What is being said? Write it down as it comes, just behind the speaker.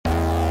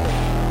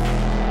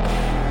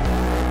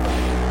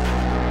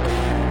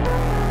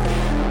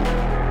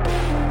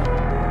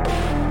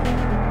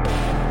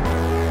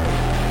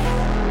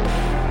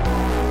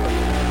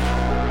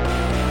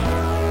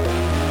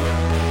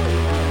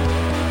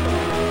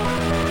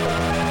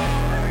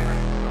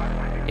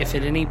If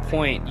at any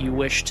point you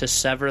wish to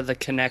sever the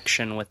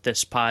connection with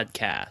this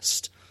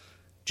podcast,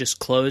 just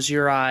close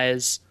your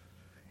eyes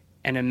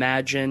and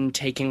imagine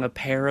taking a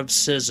pair of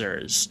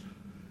scissors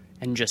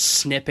and just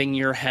snipping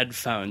your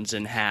headphones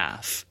in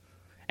half,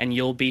 and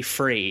you'll be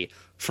free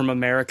from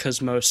America's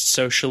most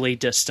socially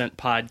distant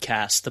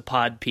podcast, The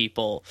Pod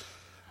People.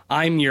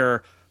 I'm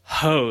your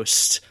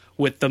host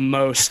with the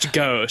most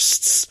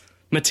ghosts,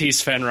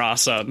 Matisse Van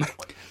Rossum.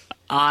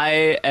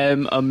 I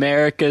am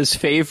America's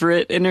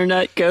favorite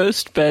internet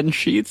ghost, Ben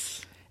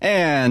Sheets.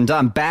 And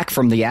I'm back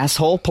from the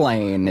asshole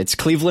plane. It's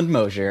Cleveland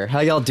Mosier. How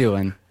y'all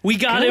doing? We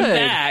got him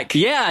back.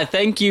 Yeah,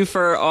 thank you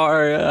for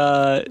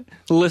our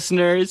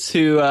listeners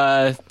who,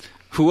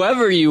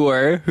 whoever you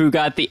were, who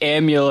got the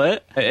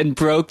amulet and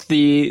broke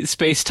the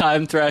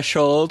space-time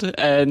threshold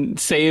and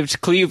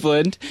saved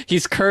Cleveland.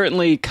 He's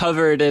currently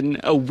covered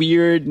in a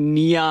weird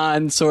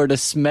neon sort of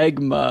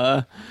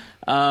smegma.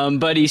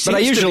 But I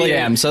usually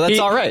am, so that's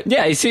all right.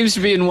 Yeah, he seems to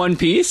be in one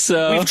piece.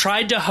 So we've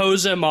tried to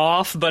hose him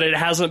off, but it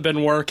hasn't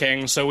been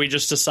working, so we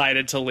just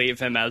decided to leave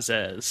him as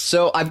is.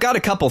 So I've got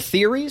a couple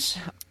theories.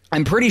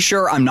 I'm pretty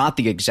sure I'm not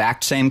the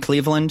exact same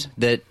Cleveland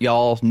that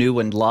y'all knew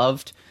and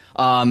loved.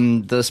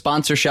 The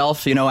sponsor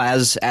shelf,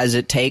 as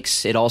it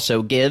takes, it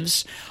also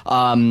gives,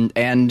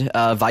 and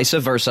vice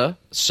versa.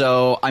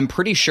 So I'm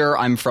pretty sure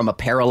I'm from a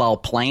parallel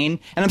plane,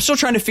 and I'm still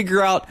trying to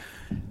figure out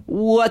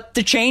what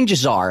the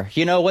changes are.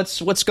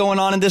 What's going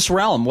on in this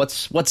realm?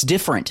 What's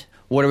different?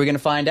 What are we going to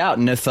find out?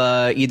 And if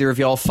either of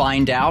y'all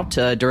find out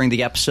during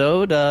the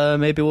episode,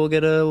 maybe you'll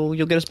get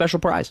a special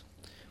prize.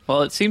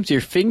 Well, it seems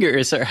your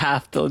fingers are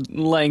half the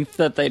length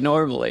that they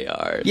normally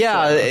are.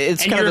 Yeah, so.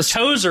 it's and kind your of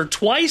toes are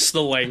twice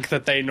the length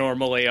that they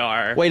normally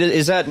are. Wait,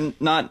 is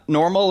that not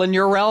normal in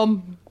your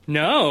realm?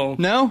 No,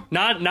 not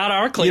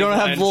our Cleveland. You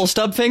don't have little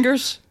stub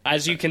fingers?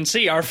 As you can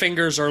see, our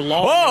fingers are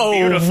long. Whoa,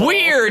 and beautiful.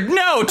 Weird!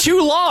 No,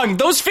 too long.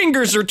 Those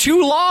fingers are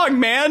too long,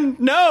 man.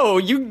 No,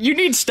 you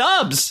need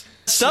stubs.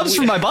 Stubs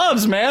for my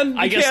bubs, man.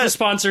 I guess the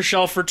sponsor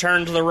shelf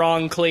returned the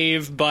wrong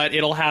cleave, but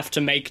it'll have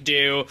to make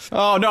do.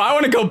 Oh, no, I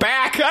want to go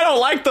back. I don't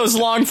like those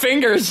long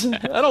fingers. I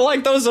don't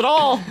like those at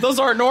all. Those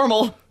aren't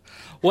normal.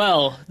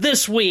 Well,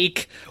 this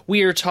week,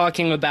 we are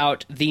talking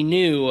about the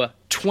new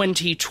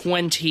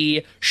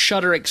 2020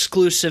 Shudder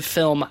exclusive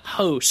film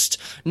Host,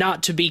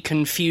 not to be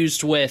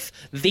confused with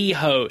The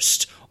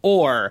Host,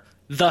 or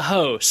The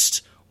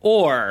Host,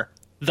 or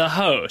The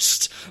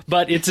Host,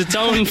 but it's its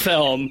own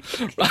film,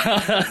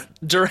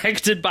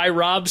 directed by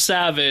Rob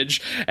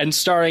Savage and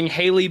starring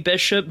Haley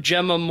Bishop,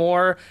 Gemma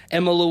Moore,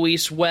 Emma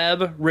Louise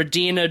Webb,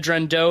 Radina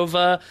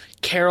Drendova,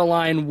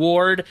 Caroline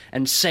Ward,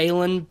 and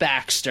Salyn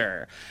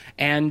Baxter.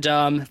 And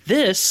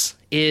this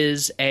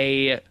is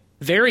a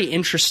very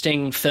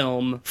interesting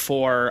film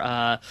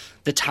for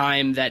the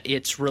time that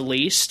it's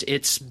released.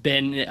 It's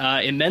been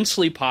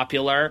immensely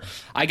popular.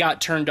 I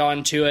got turned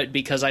on to it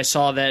because I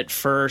saw that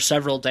for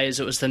several days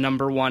it was the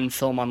 #1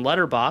 film on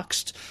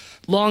Letterboxd.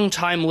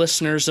 Longtime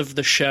listeners of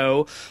the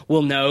show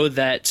will know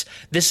that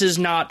this is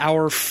not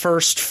our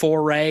first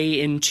foray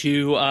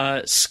into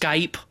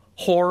Skype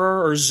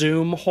horror or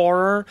Zoom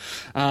horror.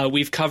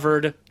 We've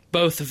covered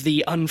both of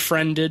the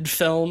Unfriended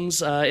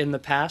films in the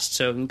past,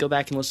 so you can go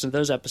back and listen to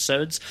those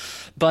episodes.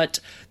 But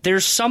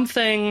there's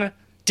something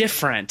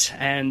different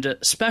and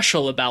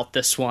special about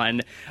this one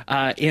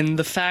in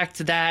the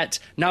fact that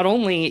not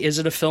only is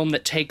it a film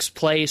that takes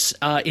place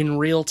in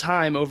real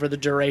time over the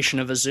duration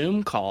of a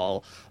Zoom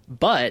call,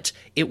 but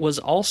it was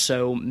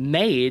also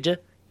made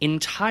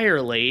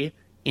entirely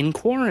in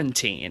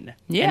quarantine,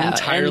 and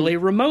entirely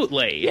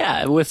remotely.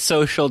 Yeah, with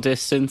social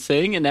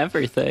distancing and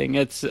everything.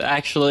 It's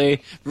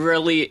actually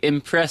really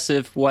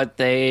impressive what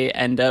they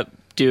end up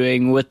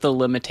doing with the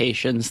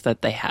limitations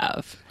that they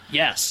have.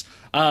 Yes.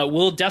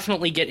 We'll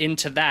definitely get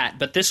into that,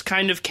 but this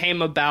kind of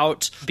came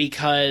about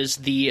because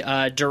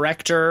the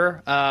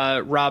director,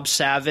 Rob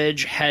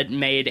Savage, had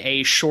made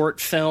a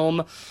short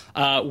film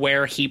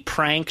where he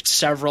pranked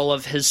several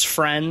of his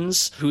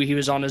friends who he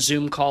was on a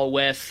Zoom call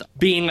with,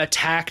 being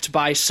attacked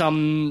by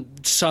some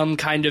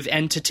kind of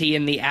entity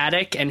in the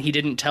attic, and he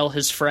didn't tell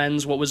his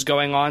friends what was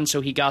going on,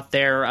 so he got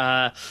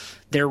their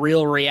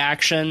real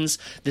reactions.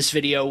 This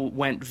video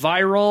went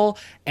viral,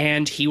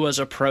 and he was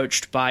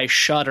approached by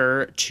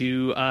Shudder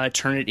to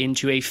turn it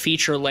into a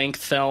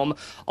feature-length film.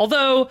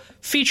 Although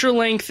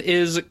feature-length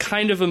is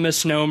kind of a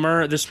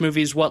misnomer. This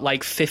movie's,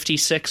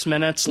 56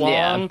 minutes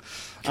long?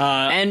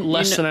 Yeah. And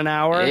less than an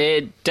hour.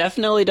 It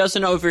definitely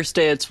doesn't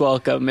overstay its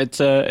welcome.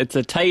 It's a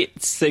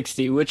tight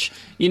 60, which,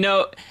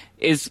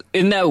 is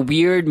in that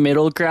weird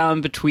middle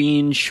ground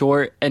between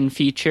short and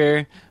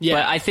feature. Yeah.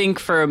 But I think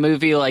for a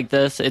movie like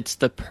this, it's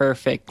the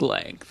perfect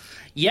length.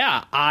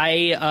 Yeah,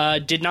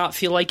 I did not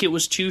feel like it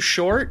was too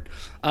short,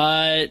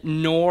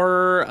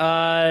 nor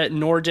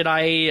did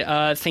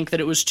I think that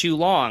it was too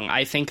long.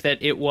 I think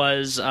that it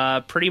was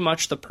pretty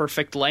much the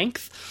perfect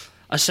length.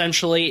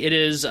 Essentially, it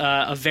is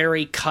a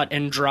very cut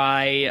and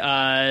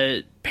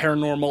dry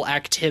Paranormal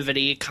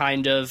Activity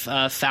kind of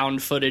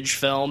found footage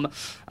film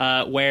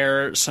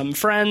where some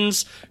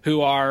friends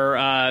who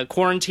are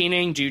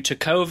quarantining due to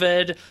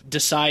COVID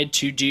decide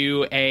to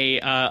do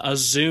a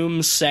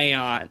Zoom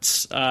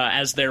seance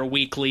as their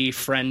weekly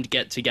friend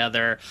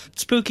get-together.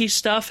 Spooky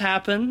stuff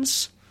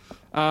happens.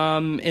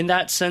 In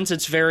that sense,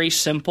 it's very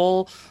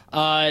simple.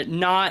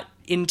 Not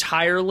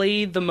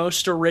entirely the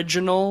most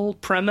original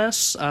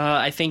premise.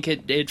 I think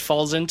it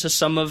falls into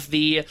some of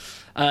the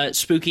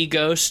spooky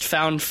ghost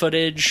found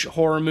footage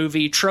horror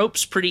movie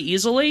tropes pretty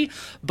easily,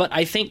 but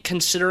I think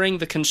considering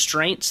the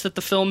constraints that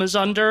the film is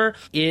under,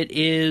 it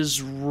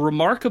is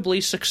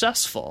remarkably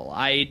successful.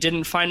 I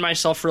didn't find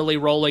myself really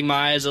rolling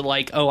my eyes at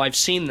like, oh, I've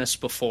seen this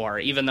before,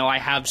 even though I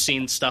have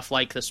seen stuff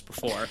like this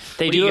before.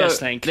 What do you guys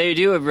think? They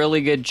do a really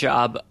good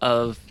job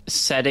of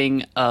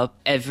setting up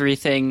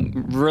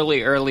everything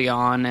really early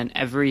on, and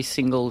every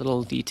single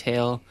little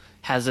detail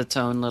has its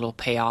own little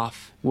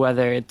payoff,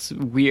 whether it's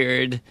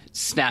weird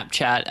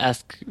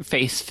Snapchat-esque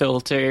face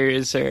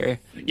filters or,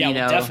 we'll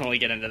definitely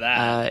get into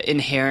that.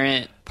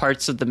 Inherent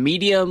parts of the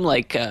medium,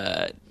 like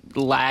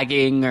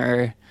lagging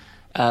or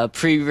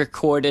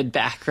pre-recorded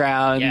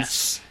backgrounds.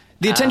 Yes.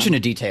 The attention to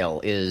detail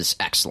is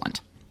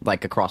excellent,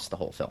 like across the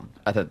whole film.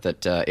 I thought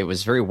that it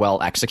was very well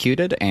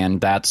executed,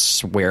 and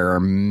that's where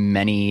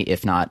many,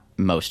 if not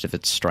most, of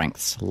its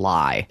strengths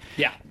lie.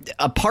 Yeah.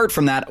 Apart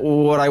from that,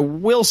 what I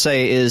will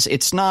say is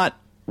it's not,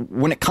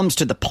 when it comes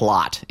to the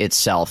plot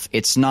itself,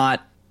 it's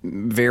not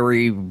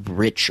very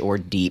rich or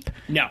deep.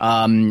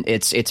 No.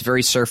 It's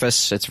very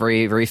surface. It's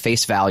very, very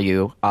face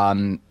value.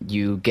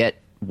 You get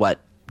what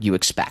you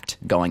expect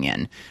going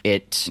in.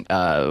 It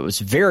was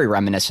very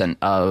reminiscent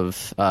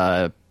of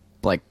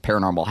like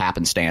Paranormal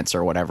Happenstance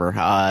or whatever.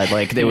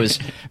 Like it was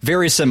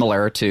very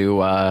similar to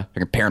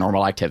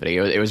Paranormal Activity.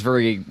 It was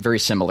very, very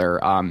similar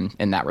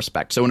in that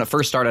respect. So when it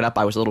first started up,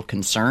 I was a little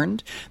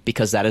concerned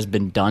because that has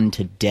been done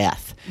to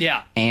death.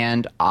 Yeah.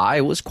 And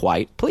I was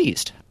quite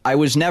pleased. I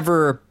was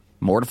never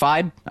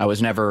mortified. I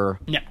was never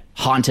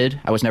haunted.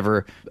 I was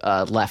never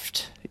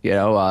left,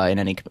 in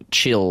any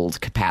chilled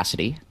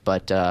capacity.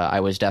 But I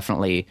was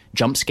definitely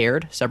jump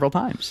scared several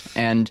times.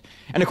 And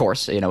of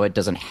course, it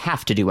doesn't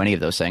have to do any of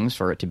those things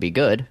for it to be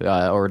good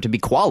or to be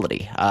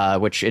quality,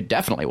 which it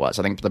definitely was.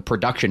 I think the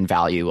production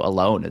value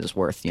alone is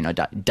worth,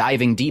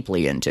 diving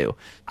deeply into.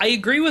 I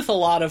agree with a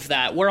lot of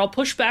that. Where I'll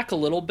push back a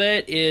little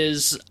bit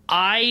is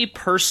I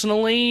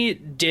personally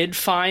did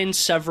find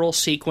several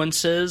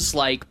sequences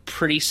like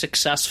pretty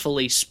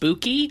successfully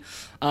spooky.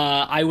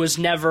 I was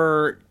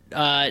never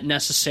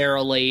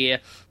necessarily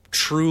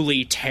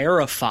truly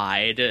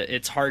terrified.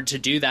 It's hard to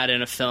do that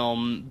in a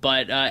film,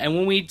 but and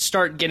when we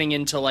start getting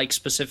into like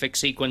specific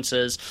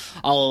sequences,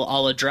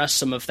 I'll address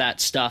some of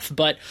that stuff.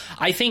 But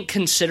I think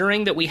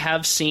considering that we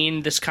have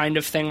seen this kind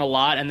of thing a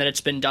lot and that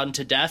it's been done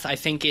to death, I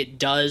think it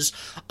does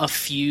a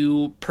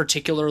few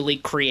particularly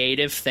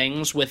creative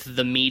things with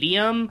the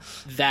medium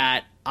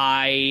that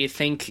I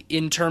think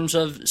in terms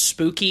of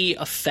spooky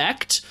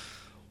effect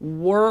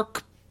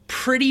work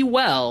pretty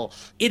well.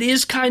 It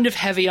is kind of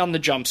heavy on the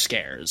jump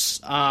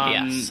scares.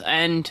 Yes,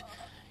 and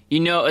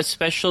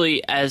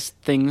especially as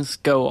things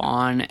go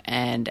on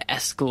and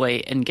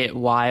escalate and get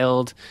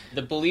wild,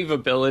 the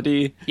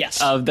believability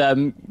of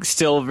them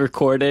still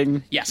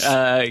recording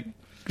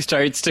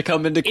starts to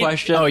come into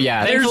question.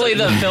 Thankfully,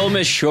 the film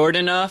is short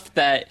enough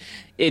that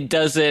it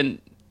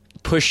doesn't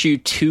push you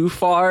too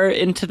far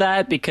into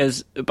that,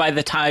 because by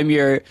the time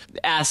you're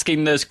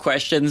asking those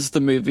questions,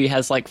 the movie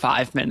has like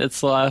 5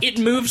 minutes left. It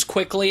moves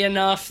quickly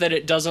enough that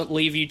it doesn't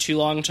leave you too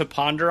long to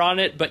ponder on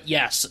it, but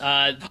yes,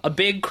 a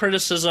big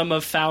criticism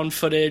of found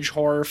footage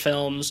horror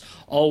films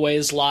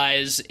always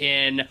lies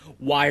in,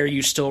 why are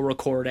you still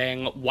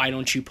recording? Why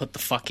don't you put the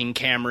fucking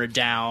camera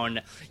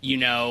down?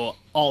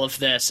 All of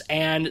this.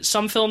 And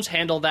some films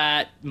handle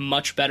that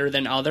much better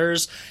than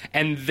others,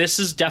 and this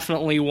is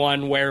definitely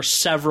one where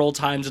several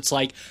times it's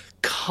like,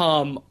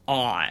 come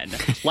on.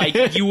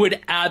 Like, you would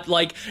add,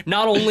 like,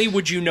 not only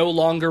would you no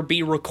longer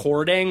be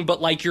recording,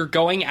 but, like, you're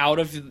going out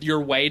of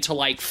your way to,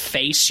 like,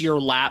 face your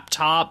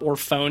laptop or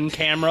phone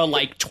camera,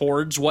 like,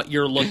 towards what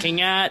you're looking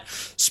at,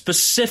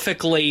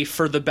 specifically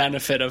for the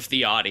benefit of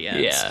the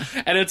audience.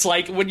 Yeah. And it's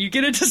like, when you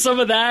get into some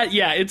of that,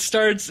 it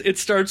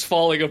starts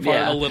falling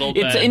apart a little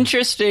bit. It's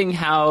interesting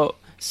how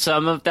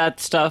some of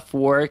that stuff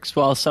works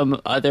while some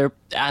other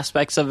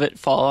aspects of it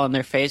fall on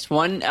their face.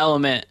 One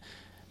element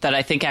that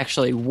I think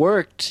actually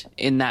worked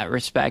in that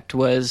respect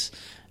was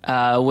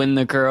when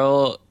the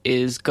girl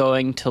is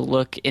going to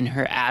look in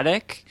her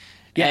attic,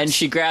 and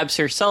she grabs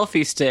her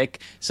selfie stick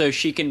so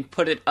she can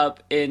put it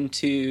up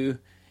into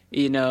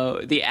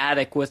the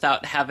attic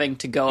without having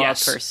to go up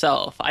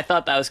herself. I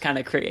thought that was kind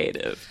of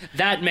creative.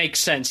 That makes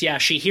sense. Yeah,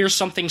 she hears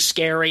something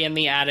scary in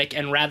the attic,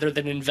 and rather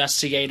than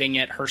investigating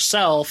it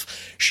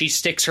herself, she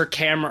sticks her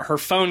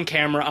phone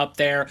camera up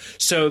there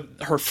so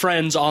her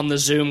friends on the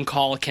Zoom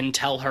call can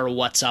tell her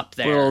what's up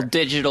there. Little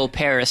digital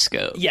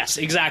periscope. Yes,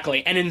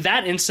 exactly. And in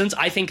that instance,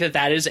 I think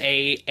that is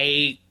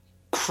a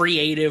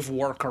creative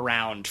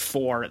workaround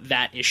for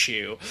that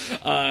issue.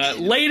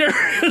 Later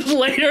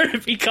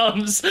it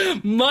becomes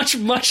much,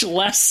 much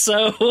less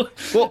so.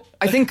 Well,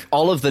 I think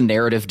all of the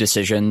narrative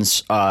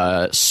decisions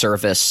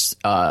service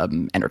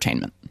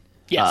entertainment.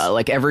 Yes.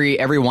 Like every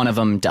one of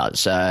them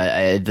does.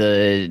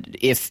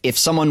 If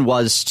someone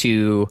was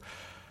to,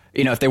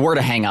 if they were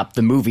to hang up,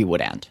 the movie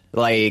would end.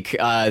 Like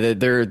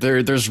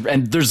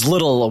there's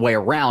little way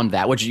around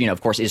that, which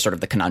of course is sort of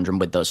the conundrum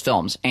with those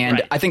films. And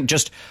Right. I think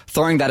just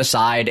throwing that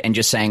aside and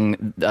just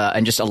saying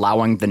and just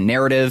allowing the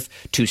narrative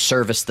to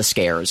service the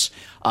scares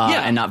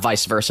and not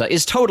vice versa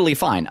is totally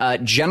fine.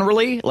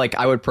 Generally, like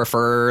I would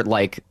prefer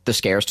like the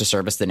scares to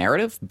service the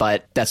narrative,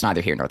 but that's neither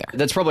here nor there.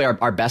 That's probably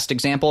our best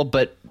example,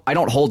 but I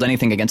don't hold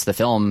anything against the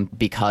film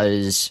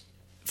because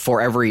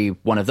for every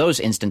one of those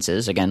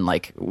instances, again,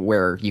 like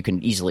where you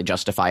can easily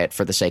justify it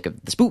for the sake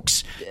of the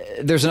spooks,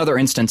 there's another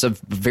instance of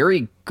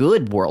very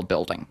good world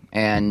building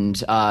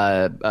and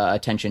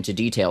attention to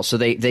detail. So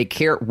they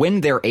care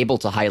when they're able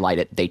to highlight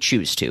it, they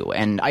choose to.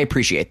 And I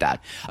appreciate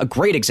that. A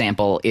great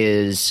example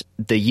is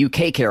the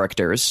UK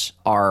characters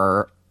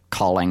are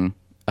calling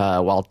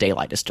while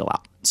daylight is still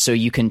out. So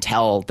you can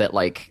tell that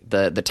like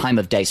the time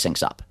of day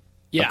syncs up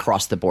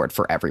across the board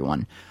for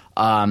everyone.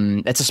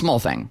 It's a small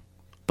thing.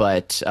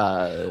 But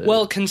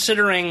well,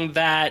 considering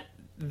that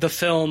the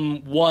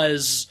film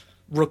was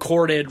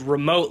recorded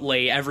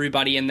remotely,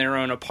 everybody in their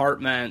own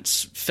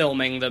apartments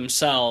filming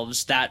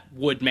themselves, that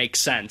would make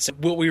sense.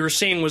 What we were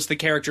seeing was the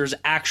characters'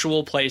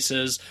 actual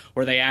places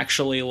where they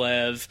actually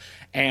live,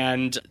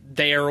 and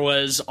there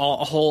was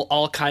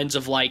all kinds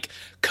of like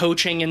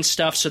coaching and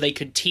stuff so they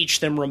could teach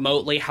them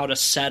remotely how to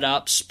set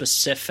up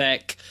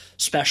specific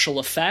special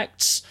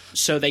effects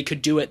so they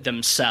could do it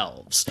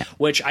themselves,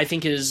 which I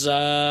think is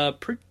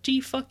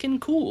pretty fucking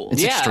cool.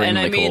 It's and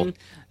I extremely cool. mean,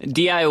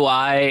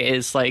 DIY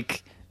is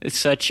like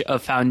such a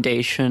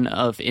foundation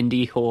of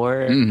indie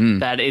horror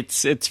that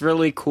it's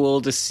really cool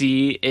to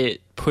see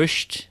it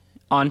pushed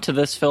onto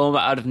this film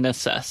out of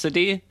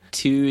necessity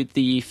to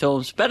the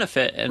film's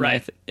benefit, and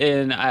Right.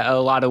 In a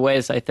lot of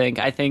ways, I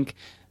think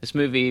this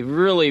movie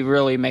really,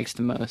 really makes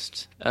the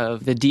most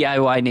of the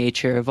DIY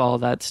nature of all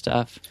that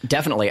stuff.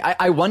 Definitely.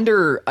 I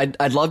wonder,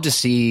 I'd love to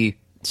see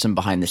some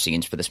behind the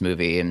scenes for this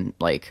movie and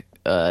like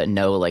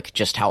know like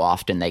just how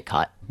often they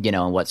cut,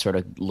 and what sort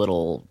of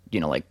little,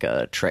 like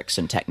tricks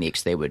and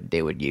techniques they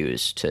would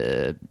use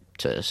to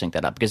sync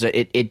that up, because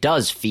it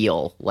does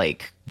feel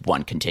like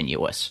one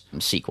continuous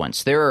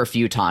sequence. There are a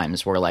few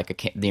times where like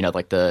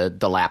like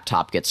the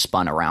laptop gets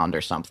spun around or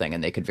something,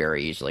 and they could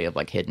very easily have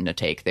like hidden a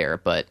take there,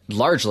 but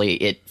largely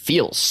it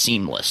feels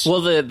seamless.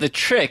 Well, the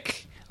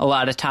trick a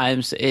lot of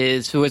times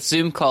is with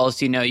Zoom calls,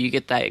 you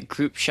get that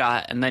group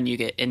shot and then you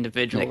get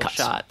individual And it cuts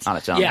shots on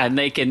its own. Yeah. and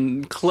they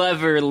can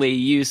cleverly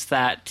use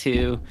that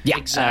to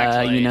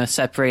Exactly.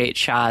 separate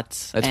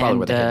shots. That's probably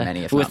where they hit many,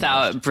 if not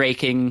without most.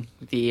 breaking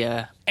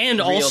the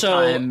And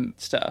also, real-time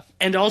stuff.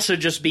 and also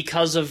just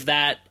because of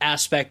that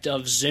aspect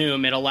of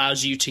Zoom, it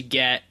allows you to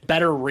get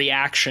better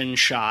reaction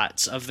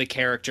shots of the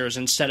characters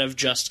instead of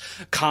just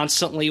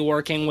constantly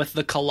working with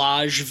the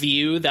collage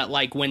view that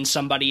like when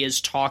somebody is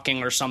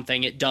talking or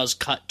something, it does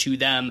cut to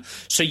them.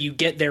 So you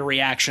get their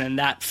reaction and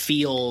that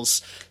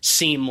feels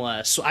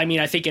seamless. I mean,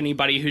 I think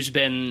anybody who's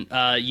been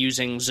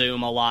using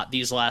Zoom a lot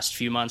these last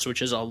few months,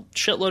 which is a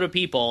shitload of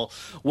people,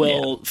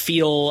 will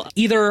feel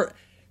either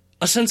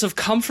a sense of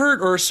comfort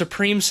or a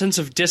supreme sense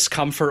of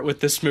discomfort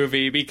with this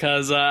movie,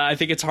 because I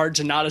think it's hard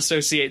to not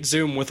associate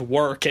Zoom with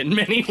work in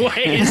many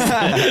ways.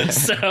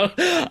 So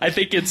I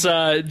think it's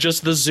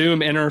just the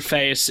Zoom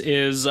interface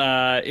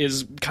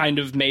is kind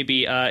of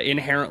maybe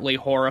inherently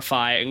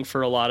horrifying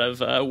for a lot of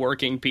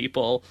working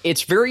people.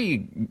 It's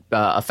very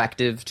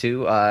effective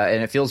too,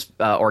 and it feels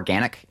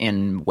organic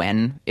in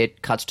when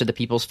it cuts to the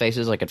people's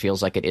faces. Like it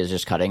feels like it is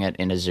just cutting it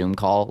in a Zoom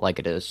call, like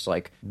it is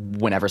like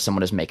whenever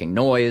someone is making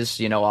noise.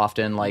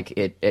 Often like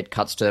it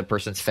cuts to a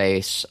person's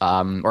face,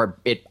 or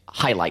it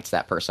highlights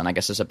that person, I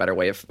guess is a better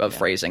way of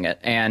phrasing it.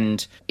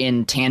 And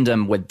in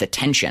tandem with the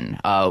tension,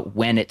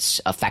 when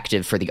it's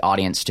effective for the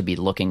audience to be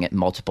looking at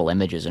multiple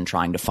images and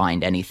trying to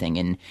find anything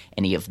in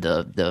any of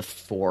the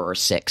 4 or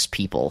 6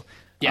 people.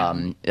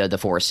 The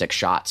 4 or 6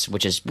 shots,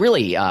 which is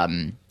really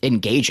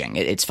engaging.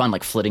 It's fun,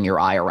 like flitting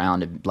your eye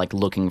around and like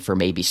looking for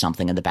maybe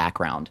something in the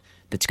background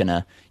that's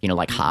gonna,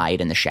 like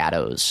hide in the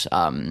shadows.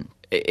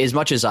 As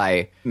much as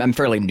I'm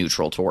fairly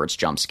neutral towards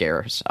jump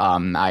scares,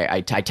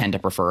 I tend to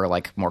prefer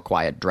like more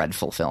quiet,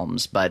 dreadful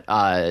films. But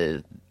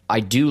I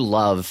do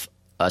love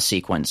a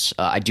sequence.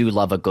 I do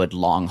love a good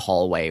long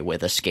hallway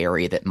with a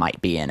scary that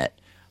might be in it.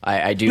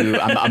 I do.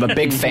 I'm a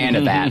big fan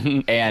of that,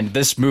 and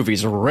this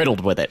movie's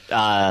riddled with it.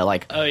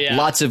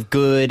 Lots of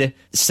good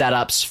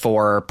setups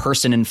for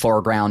person in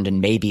foreground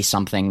and maybe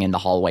something in the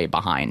hallway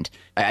behind.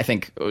 I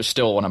think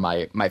still one of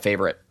my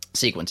favorite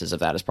sequences of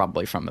that is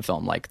probably from a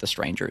film like The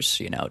Strangers,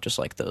 just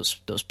like those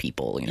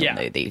people,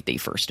 when they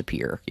first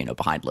appear,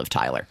 behind Liv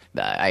Tyler.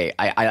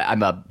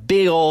 I'm a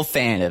big old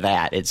fan of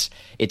that.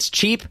 It's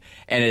cheap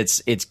and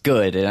it's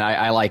good, and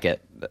I like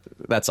it.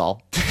 That's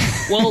all.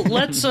 Well,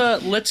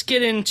 let's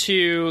get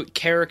into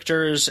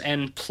characters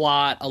and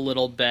plot a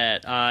little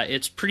bit.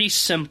 It's pretty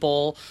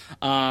simple.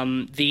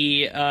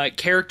 The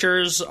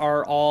characters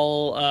are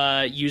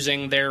all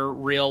using their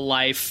real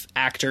life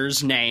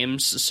actors'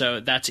 names,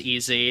 so that's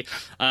easy.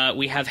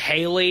 We have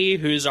Haley,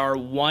 who's our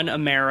one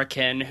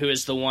American, who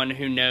is the one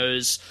who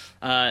knows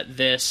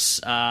this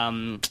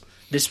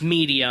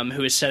medium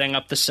who is setting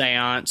up the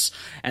seance,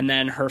 and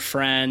then her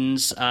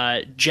friends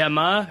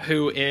Gemma,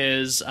 who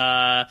is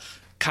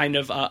kind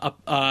of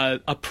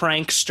a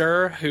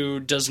prankster who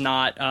does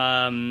not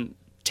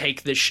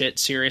take this shit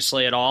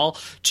seriously at all,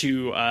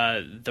 to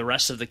the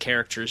rest of the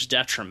characters'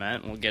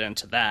 detriment. We'll get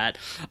into that.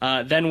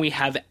 Then we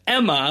have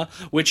Emma,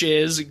 which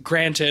is,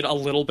 granted, a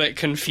little bit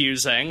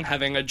confusing,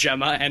 having a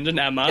Gemma and an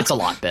Emma. It's a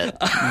lot bit.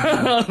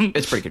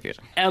 It's pretty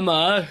confusing.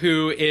 Emma,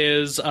 who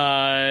is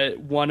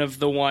one of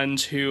the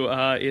ones who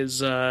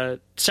is...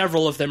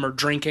 several of them are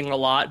drinking a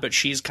lot, but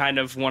she's kind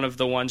of one of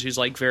the ones who's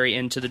like very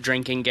into the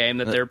drinking game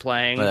that they're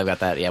playing. Well, I've got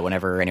that. Yeah,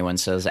 whenever anyone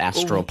says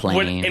astral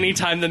plane,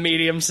 anytime the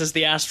medium says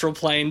the astral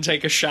plane,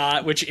 take a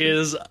shot, which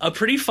is a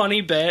pretty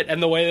funny bit,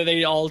 and the way that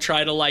they all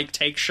try to like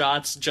take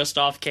shots just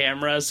off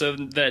camera so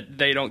that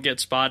they don't get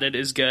spotted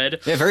is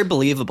good. Yeah, very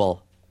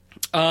believable.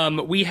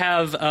 We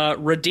have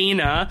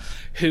Radina,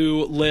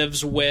 who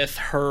lives with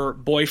her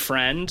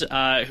boyfriend,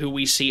 who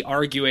we see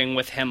arguing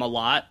with him a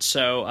lot.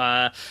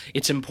 So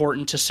it's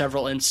important to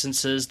several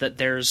instances that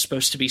there's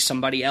supposed to be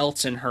somebody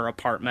else in her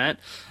apartment.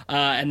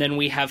 And then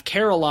we have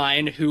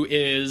Caroline, who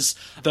is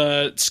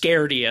the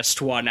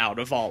scarediest one out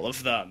of all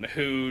of them,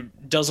 who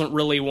doesn't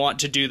really want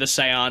to do the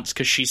seance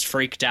because she's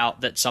freaked out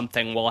that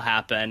something will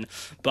happen.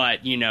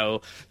 But, you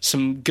know,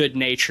 some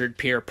good-natured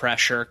peer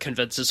pressure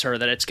convinces her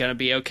that it's going to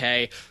be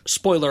okay.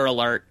 Spoiler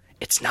alert,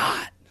 it's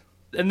not.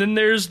 And then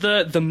there's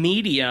the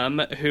medium,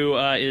 who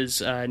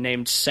is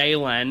named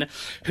Salen,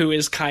 who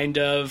is kind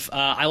of...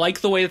 I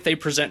like the way that they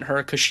present her,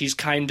 because she's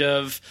kind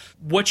of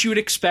what you would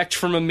expect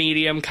from a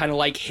medium, kind of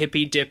like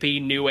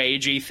hippy-dippy,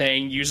 new-agey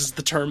thing, uses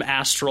the term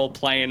astral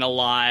plane a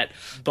lot,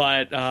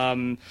 but,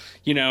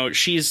 you know,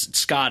 she's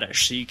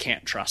Scottish, so you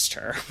can't trust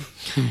her.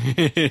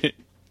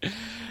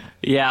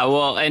 Yeah,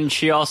 well, and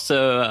she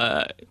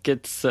also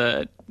gets...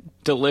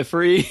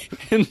 delivery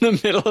in the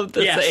middle of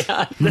the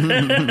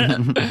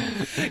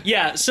seance.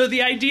 Yeah, so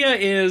the idea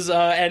is,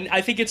 and I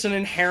think it's an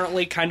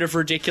inherently kind of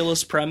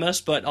ridiculous premise,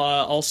 but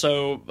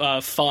also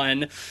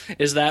fun,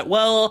 is that,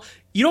 well,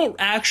 you don't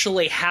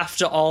actually have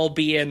to all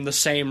be in the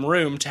same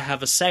room to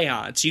have a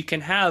seance. You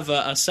can have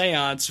a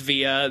seance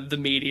via the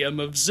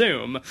medium of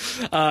Zoom.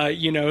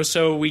 You know,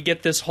 so we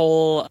get this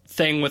whole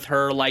thing with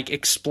her, like,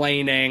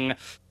 explaining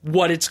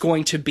what it's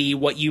going to be,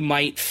 what you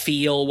might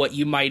feel, what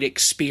you might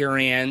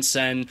experience,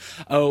 and,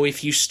 oh,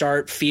 if you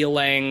start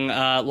feeling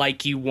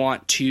like you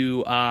want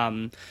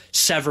to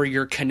sever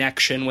your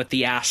connection with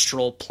the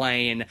astral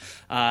plane,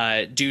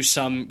 do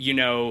some, you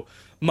know,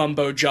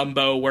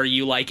 mumbo-jumbo where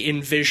you, like,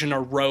 envision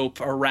a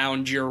rope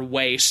around your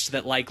waist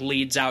that, like,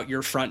 leads out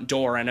your front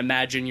door and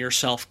imagine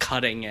yourself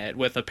cutting it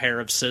with a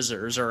pair of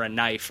scissors or a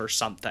knife or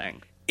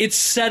something. It's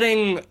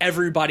setting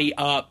everybody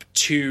up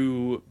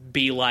to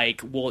be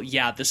like, well,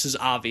 yeah, this is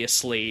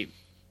obviously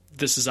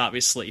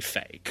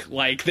fake.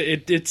 Like,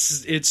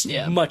 it's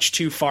much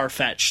too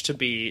far-fetched to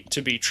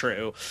be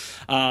true.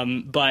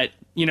 But,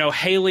 you know,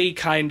 Haley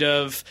kind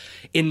of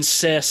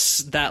insists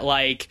that,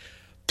 like,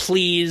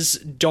 please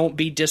don't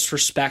be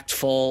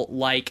disrespectful,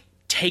 like,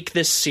 take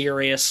this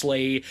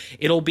seriously,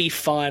 it'll be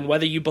fun,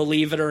 whether you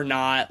believe it or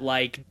not,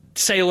 like,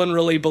 Salen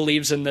really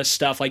believes in this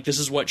stuff, like, this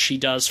is what she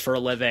does for a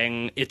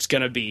living, it's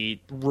gonna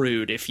be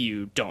rude if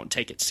you don't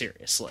take it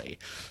seriously.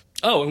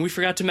 Oh, and we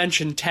forgot to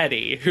mention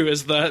Teddy, who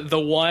is the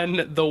one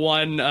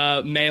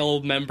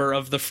male member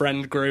of the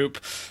friend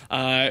group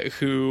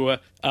who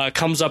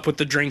comes up with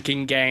the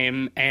drinking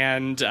game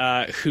and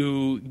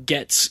who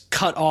gets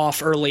cut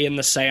off early in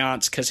the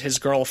seance because his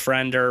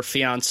girlfriend or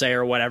fiance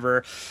or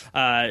whatever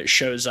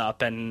shows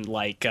up and,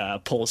 like,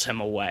 pulls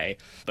him away.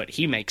 But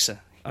he makes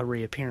a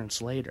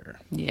reappearance later.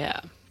 Yeah.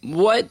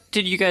 What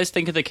did you guys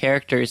think of the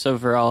characters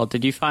overall?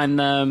 Did you find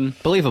them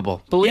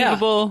believable? Yeah,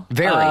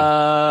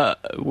 very.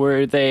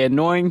 Were they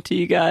annoying to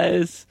you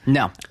guys?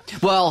 No.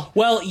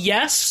 Well,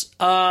 yes.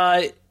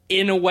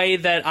 In a way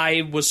that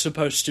I was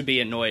supposed to be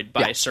annoyed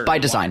by certain by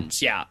design.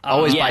 ones. Yeah,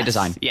 always by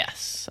design.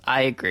 Yes,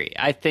 I agree.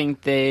 I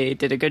think they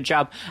did a good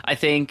job. I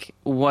think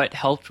what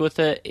helped with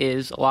it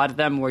is a lot of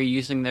them were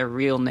using their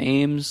real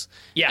names.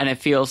 Yeah, and it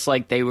feels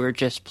like they were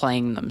just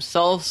playing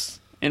themselves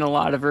in a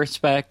lot of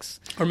respects,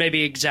 or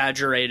maybe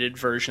exaggerated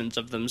versions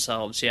of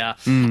themselves. Yeah,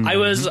 mm-hmm.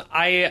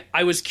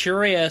 I was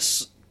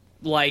curious,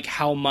 like,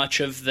 how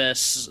much of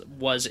this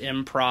was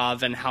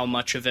improv and how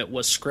much of it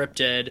was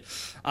scripted.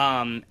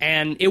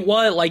 And it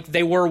was like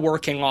they were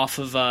working off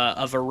of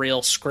a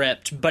real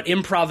script, but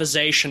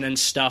improvisation and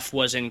stuff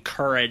was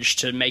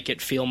encouraged to make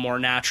it feel more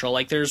natural.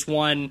 Like, there's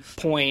one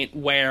point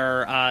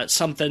where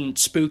something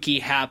spooky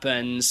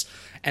happens,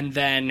 and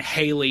then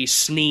Haley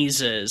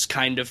sneezes,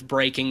 kind of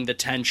breaking the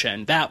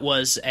tension. That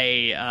was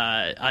a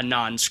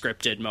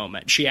non-scripted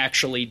moment. She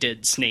actually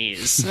did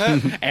sneeze,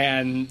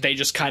 and they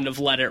just kind of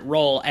let it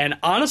roll. And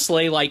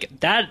honestly, like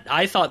that,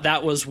 I thought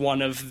that was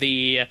one of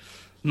the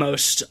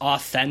most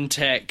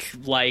authentic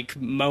like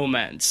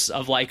moments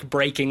of like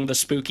breaking the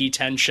spooky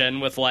tension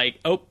with like,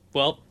 oh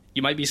well,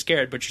 you might be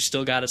scared, but you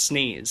still gotta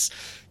sneeze.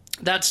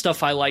 That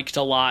stuff I liked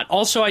a lot.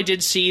 Also, I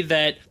did see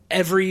that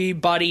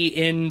everybody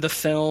in the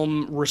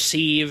film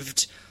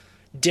received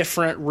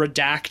different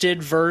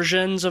redacted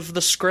versions of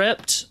the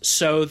script,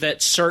 so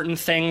that certain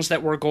things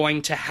that were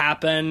going to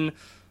happen,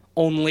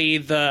 only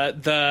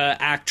the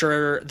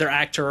actor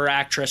or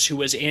actress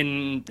who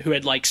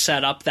had like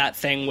set up that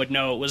thing would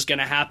know it was going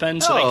to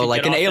happen. So they could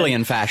like an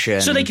Alien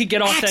fashion. So they could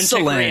get authentic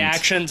Excellent.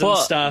 reactions and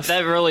stuff.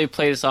 That really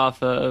plays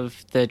off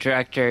of the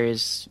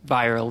director's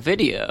viral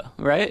video,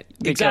 right?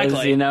 Because,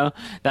 Exactly.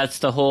 that's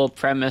the whole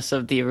premise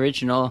of the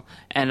original,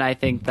 and I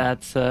think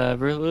that's a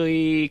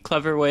really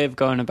clever way of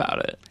going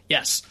about it.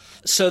 Yes.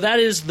 So that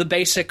is the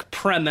basic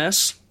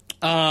premise.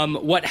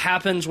 What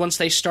happens once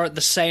they start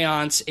the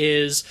seance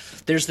is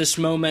there's this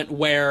moment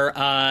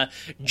where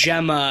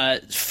Gemma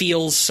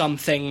feels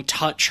something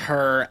touch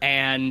her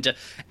and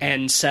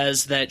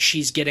says that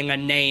she's getting a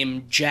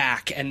name,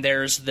 Jack, and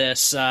there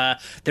was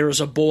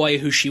a boy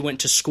who she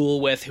went to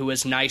school with who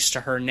was nice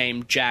to her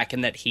named Jack,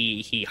 and that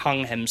he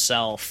hung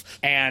himself.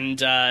 And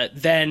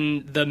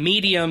then the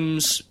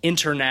medium's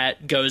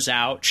internet goes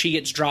out. She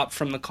gets dropped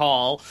from the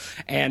call,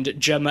 and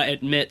Gemma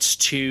admits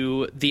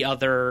to the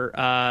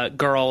other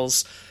girls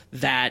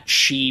that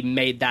she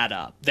made that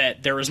up,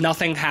 that there was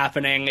nothing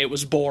happening, it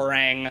was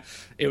boring,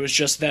 it was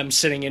just them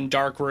sitting in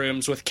dark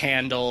rooms with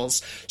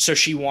candles, so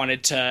she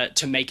wanted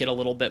to make it a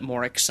little bit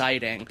more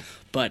exciting.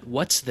 But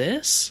what's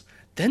this?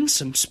 Then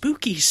some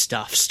spooky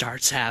stuff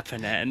starts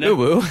happening.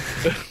 Ooh.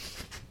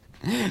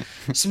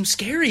 Some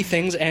scary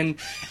things, and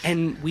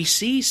we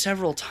see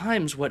several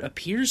times what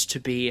appears to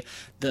be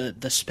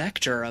the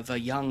specter of a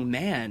young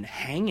man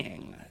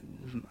hanging,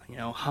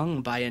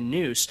 hung by a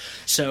noose.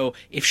 So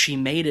if she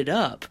made it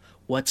up,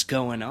 what's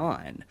going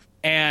on?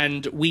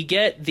 And we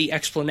get the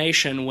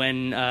explanation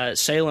when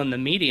Salem the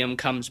medium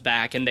comes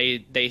back, and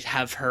they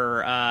have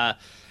her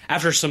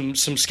after some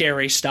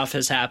scary stuff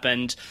has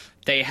happened.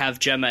 They have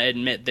Gemma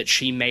admit that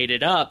she made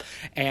it up,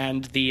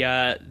 and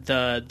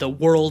the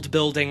world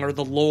building or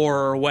the lore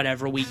or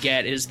whatever we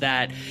get is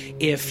that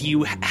if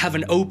you have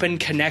an open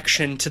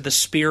connection to the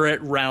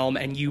spirit realm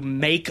and you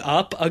make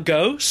up a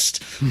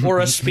ghost or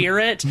a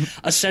spirit,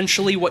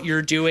 essentially what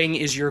you're doing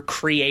is you're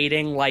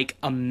creating like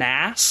a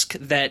mask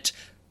that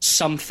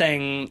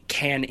something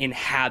can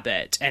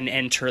inhabit and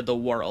enter the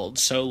world.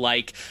 So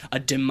like a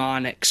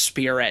demonic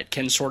spirit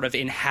can sort of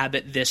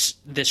inhabit this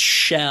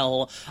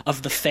shell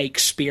of the fake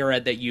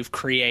spirit that you've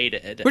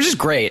created. Which is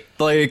great.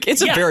 Like,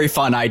 it's a very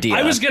fun idea.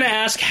 I was going to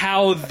ask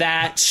how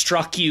that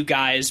struck you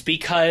guys,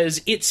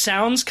 because it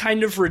sounds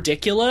kind of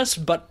ridiculous,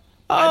 but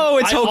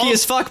it's hokey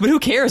as fuck, but who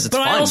cares? It's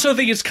but fun. I also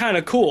think it's kind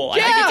of cool.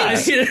 Yeah. I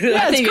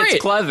think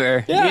It's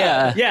clever.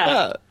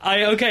 Yeah.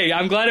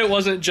 I'm glad it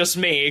wasn't just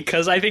me,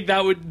 because I think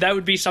that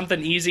would be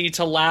something easy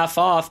to laugh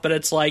off, but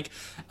it's like,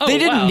 they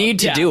didn't need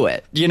to do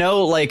it.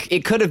 Like,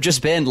 it could have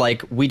just been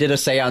like, we did a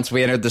seance,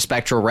 we entered the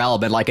spectral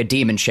realm, and like a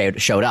demon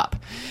showed up.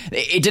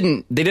 They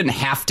didn't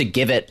have to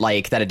give it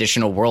like that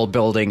additional world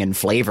building and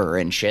flavor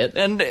and shit,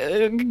 and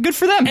good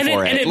for them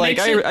for it. Like,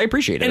 I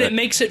appreciate it. And it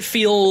makes it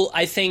feel,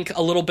 I think,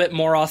 a little bit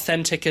more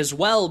authentic as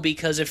well,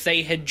 because if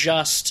they had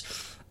just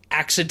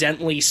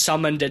accidentally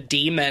summoned a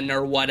demon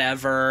or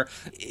whatever,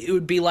 it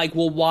would be like,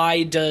 well,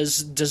 why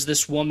does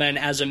this woman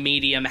as a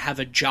medium have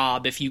a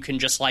job if you can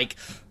just like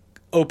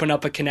open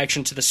up a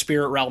connection to the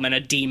spirit realm and a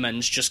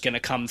demon's just gonna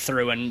come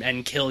through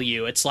and kill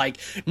you? It's like,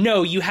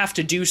 no, you have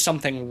to do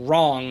something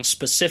wrong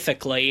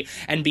specifically,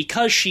 and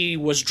because she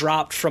was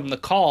dropped from the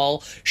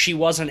call, she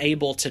wasn't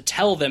able to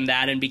tell them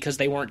that, and because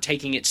they weren't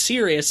taking it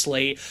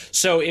seriously,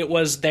 so it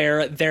was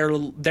their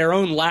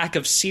own lack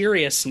of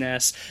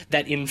seriousness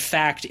that in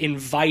fact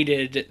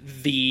invited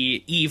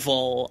the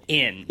evil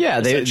in. Yeah,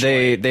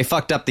 they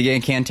fucked up the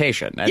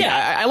incantation. And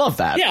Yeah. I love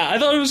that. Yeah, I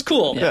thought it was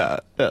cool. Yeah,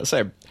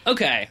 same.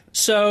 Okay,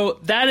 so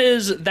that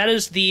is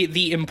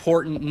the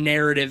important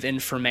narrative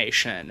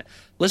information.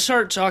 Let's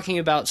start talking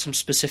about some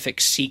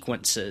specific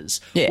sequences.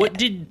 Yeah. What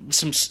did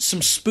some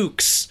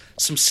spooks,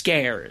 some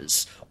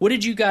scares? What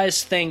did you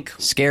guys think?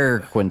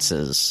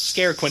 Scarequences.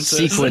 Sequence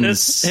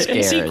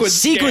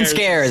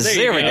scares.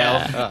 There we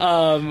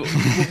go.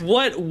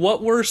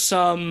 What were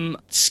some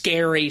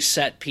scary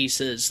set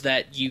pieces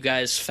that you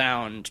guys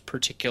found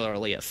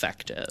particularly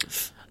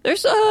effective?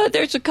 There's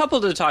a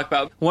couple to talk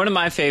about. One of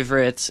my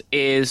favorites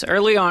is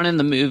early on in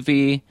the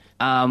movie,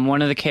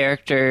 one of the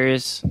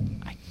characters,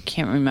 I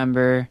can't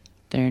remember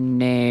their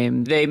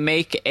name, they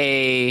make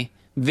a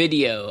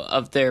video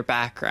of their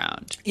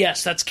background.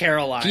 Yes, that's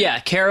Caroline.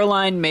 Yeah,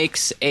 Caroline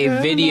makes a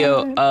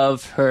video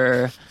of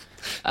her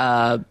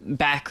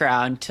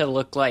background to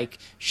look like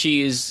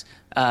she's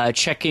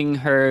checking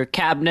her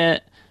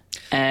cabinet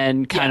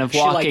and kind of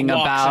walking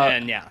walks about.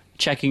 in, yeah.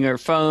 checking her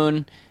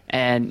phone,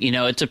 and,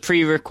 it's a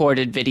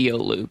pre-recorded video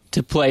loop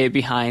to play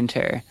behind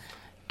her.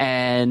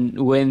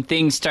 And when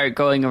things start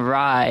going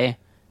awry,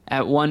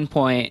 at one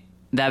point,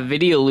 that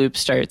video loop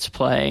starts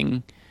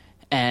playing.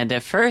 And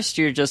at first,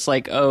 you're just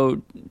like,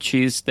 oh,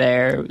 she's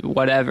there,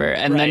 whatever.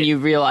 And then you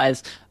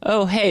realize,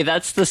 oh, hey,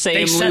 that's the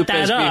same loop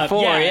as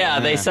before.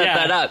 Yeah, they set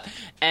that up.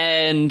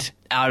 And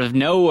out of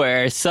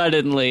nowhere,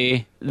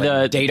 suddenly,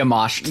 the data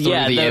moshed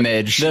through the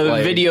image.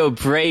 The video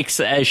breaks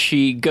as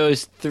she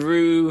goes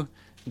through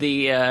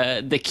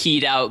the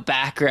keyed out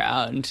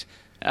background.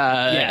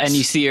 And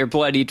you see her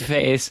bloodied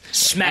face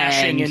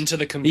smashing into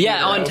the computer.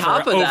 Yeah, on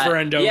top of that, over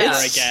and over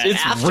again.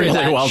 It's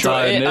really well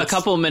done. A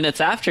couple minutes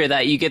after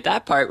that, you get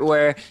that part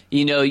where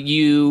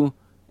you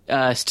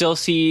still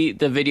see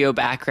the video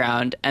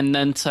background, and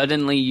then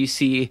suddenly you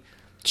see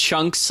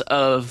chunks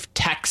of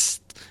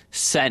text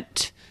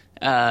sent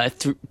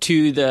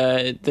to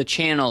the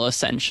channel,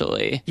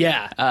 essentially.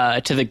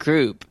 To the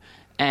group,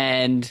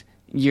 and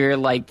you're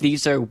like,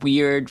 these are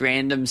weird,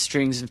 random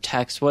strings of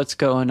text. What's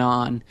going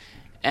on?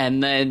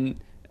 And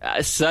then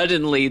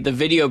suddenly the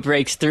video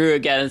breaks through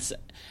again,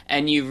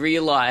 and you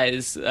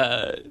realize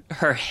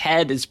her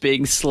head is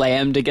being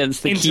slammed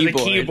against the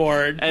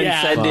keyboard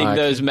and sending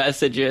those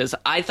messages.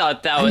 I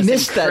thought that was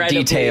that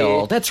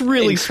detail. That's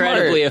really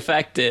incredibly smart.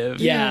 Effective.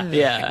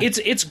 Yeah.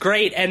 It's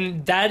great,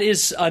 and that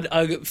is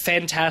a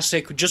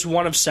fantastic, just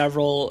one of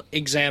several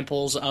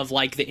examples of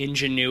like the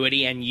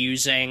ingenuity and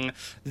using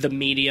the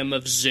medium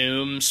of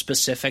Zoom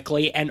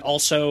specifically, and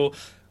also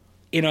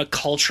in a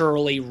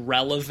culturally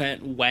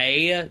relevant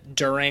way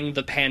during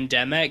the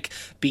pandemic,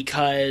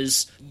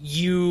 because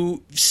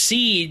you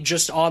see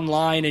just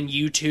online and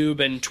YouTube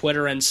and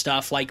Twitter and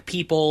stuff, like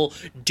people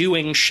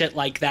doing shit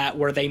like that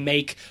where they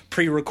make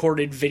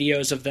pre-recorded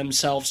videos of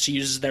themselves to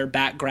use as their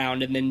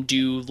background and then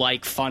do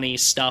like funny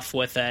stuff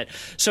with it.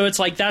 So it's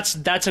like that's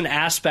an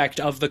aspect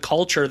of the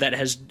culture that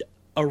has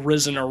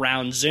arisen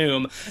around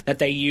Zoom that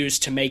they use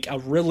to make a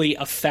really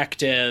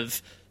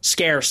effective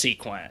scare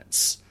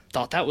sequence.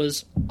 Thought that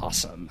was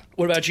awesome.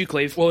 What about you,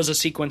 Cleve? What was a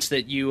sequence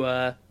that you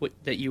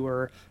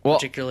were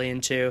particularly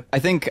into? I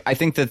think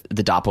that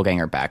the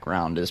doppelganger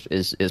background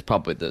is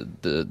probably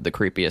the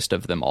creepiest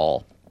of them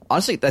all.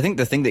 Honestly, I think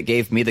the thing that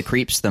gave me the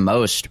creeps the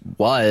most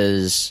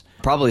was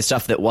probably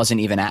stuff that wasn't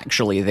even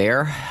actually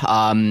there.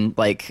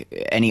 Like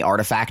any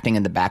artifacting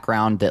in the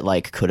background that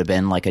like could have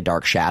been like a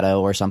dark shadow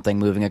or something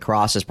moving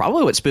across is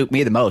probably what spooked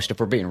me the most, if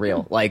we're being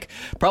real. Like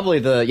probably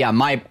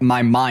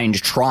my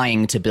mind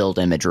trying to build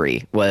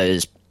imagery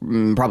was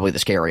probably the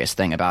scariest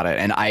thing about it.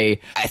 And I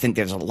think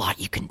there's a lot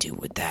you can do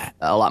with that.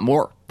 A lot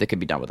more that could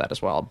be done with that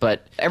as well.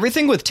 But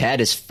everything with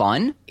Ted is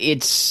fun.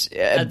 It's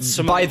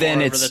by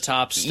then it's over the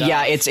top stuff.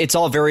 Yeah, it's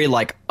all very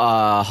like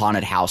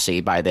haunted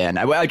housey by then.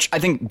 I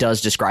think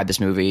does describe this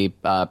movie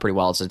pretty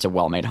well. It's a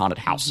well-made haunted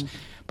house. Mm-hmm.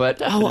 But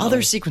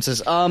other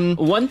sequences.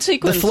 One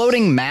sequence, the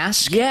floating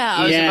mask. Yeah,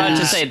 I was about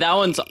to say that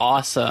one's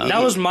awesome.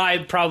 That was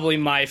probably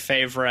my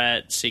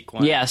favorite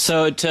sequence. Yeah.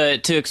 So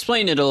to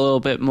explain it a little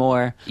bit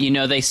more,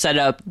 they set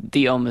up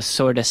the almost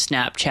sort of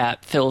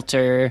Snapchat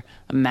filter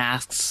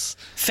masks,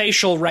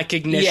 facial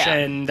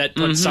recognition that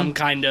puts some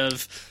kind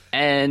of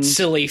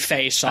silly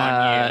face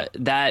on you.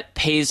 That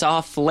pays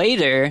off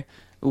later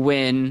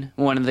when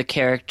one of the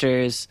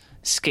characters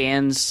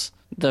scans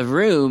the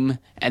room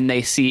and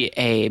they see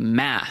a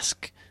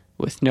mask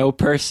with no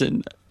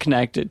person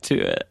connected to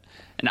it.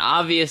 And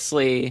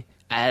obviously,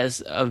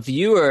 as a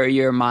viewer,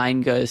 your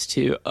mind goes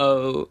to,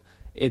 oh,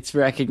 it's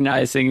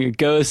recognizing a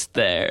ghost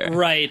there.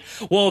 Right.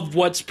 Well,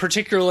 what's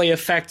particularly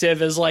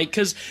effective is like,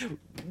 because,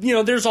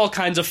 there's all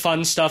kinds of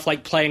fun stuff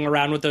like playing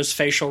around with those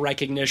facial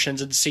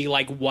recognitions and see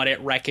like what it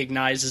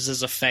recognizes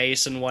as a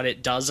face and what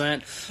it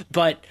doesn't.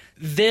 But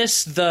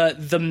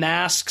the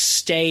mask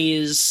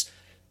stays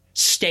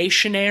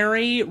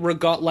stationary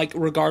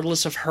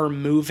regardless of her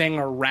moving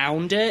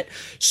around it,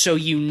 so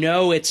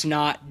it's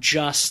not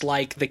just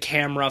like the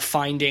camera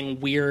finding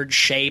weird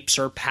shapes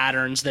or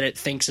patterns that it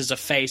thinks is a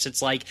face.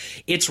 It's like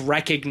it's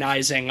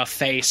recognizing a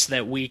face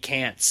that we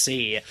can't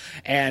see,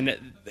 and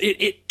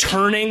it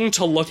turning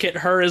to look at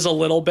her is a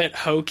little bit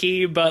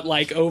hokey, but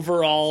like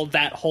overall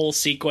that whole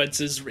sequence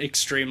is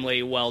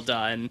extremely well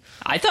done.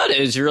 I thought it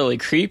was really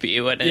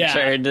creepy when it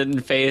turned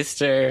and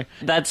faced her.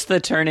 That's the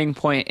turning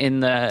point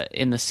in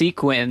the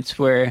sequence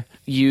where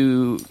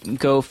you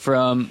go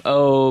from,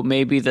 oh,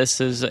 maybe this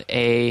is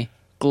a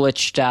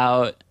glitched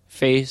out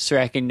face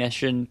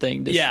recognition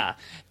thing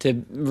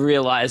to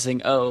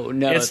realizing, oh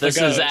no, this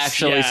is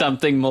actually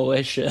something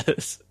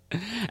malicious.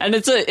 And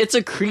it's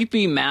a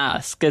creepy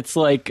mask. It's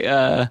like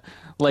a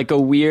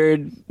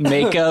weird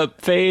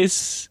makeup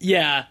face.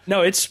 Yeah,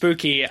 no, it's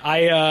spooky.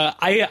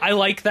 I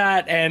like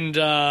that,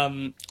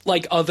 and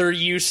like other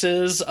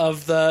uses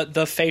of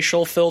the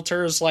facial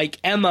filters. Like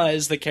Emma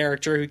is the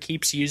character who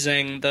keeps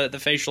using the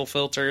facial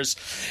filters,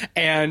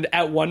 and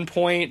at one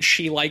point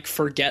she like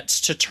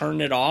forgets to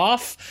turn it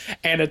off,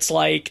 and it's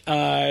like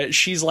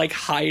she's like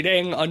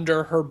hiding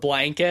under her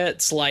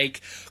blankets,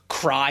 like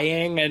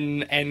crying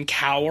and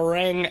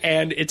cowering,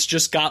 and it's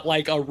just got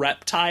like a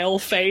reptile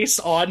face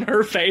on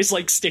her face,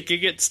 like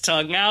sticking its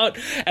tongue out.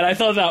 And I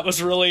thought that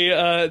was really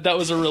that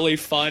was a really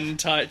fun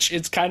touch.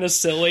 It's kind of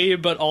silly,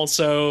 but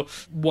also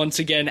once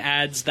again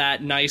adds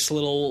that nice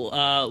little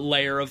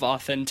layer of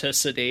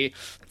authenticity.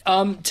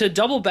 To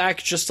double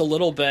back just a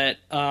little bit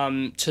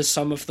to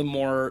some of the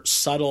more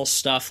subtle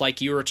stuff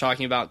like you were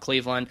talking about,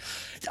 Cleveland,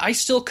 I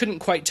still couldn't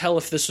quite tell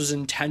if this was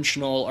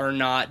intentional or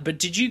not, but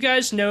did you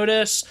guys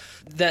notice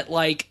that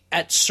like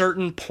at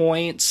certain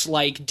points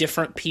like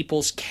different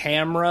people's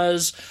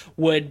cameras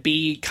would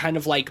be kind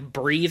of like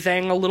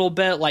breathing a little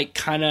bit, like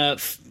kind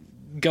of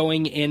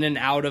going in and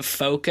out of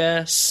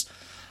focus?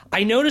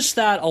 I noticed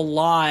that a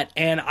lot,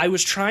 and I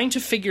was trying to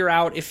figure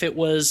out if it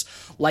was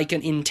like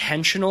an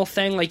intentional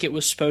thing, like it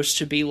was supposed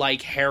to be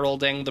like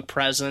heralding the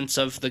presence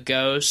of the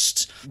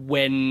ghost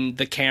when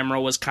the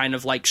camera was kind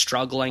of like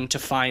struggling to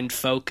find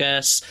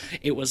focus.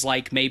 It was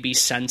like maybe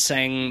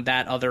sensing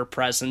that other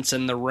presence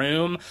in the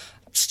room.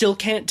 Still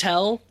can't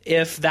tell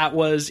if that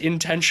was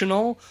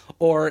intentional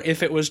or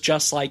if it was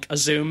just like a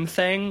zoom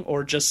thing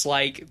or just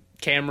like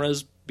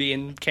cameras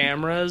being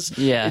cameras.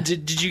 Yeah.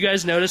 Did you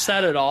guys notice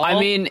that at all? I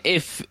mean,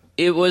 if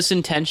it was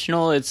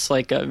intentional, it's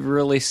like a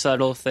really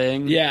subtle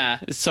thing. Yeah.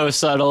 It's so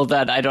subtle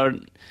that I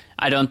don't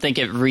think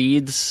it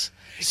reads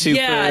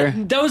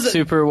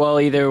super well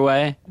either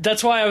way.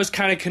 That's why I was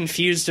kind of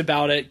confused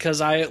about it,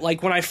 because I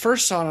like when I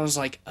first saw it, I was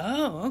like,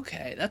 oh,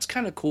 okay, that's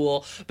kind of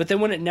cool. But then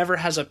when it never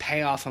has a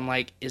payoff, I'm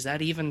like, is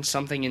that even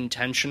something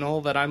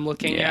intentional that I'm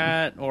looking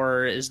at,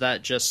 or is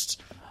that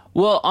just...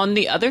 Well, on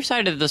the other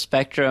side of the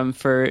spectrum,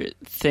 for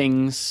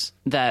things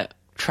that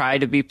try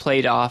to be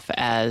played off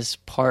as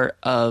part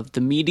of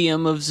the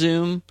medium of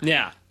Zoom,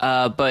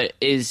 but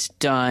is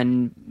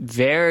done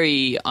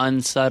very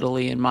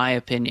unsubtly, in my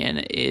opinion,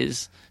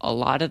 is a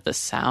lot of the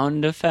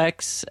sound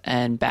effects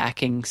and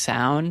backing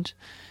sound.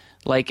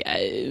 Like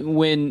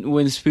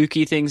when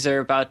spooky things are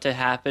about to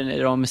happen,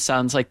 it almost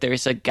sounds like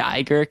there's a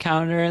Geiger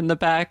counter in the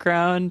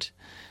background.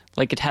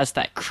 Like it has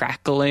that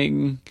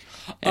crackling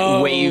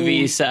and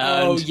wavy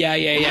sound. Oh, yeah,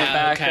 in the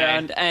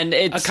background. Okay. And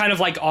it's a kind of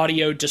like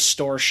audio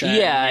distortion.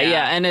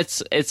 Yeah, and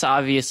it's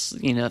obvious,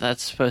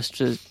 that's supposed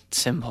to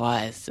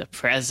symbolize the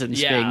presence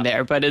being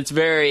there, but it's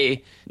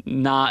very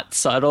not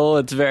subtle.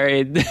 It's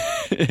very,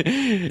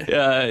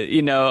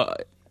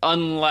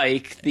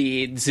 unlike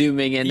the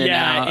zooming in and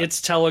out. Yeah,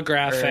 it's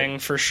telegraphing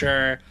for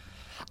sure.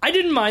 I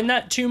didn't mind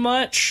that too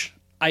much.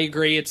 I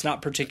agree it's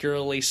not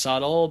particularly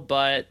subtle,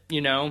 but,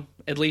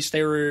 at least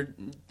they were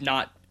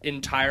not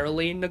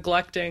entirely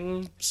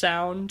neglecting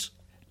sound.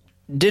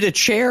 Did a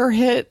chair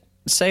hit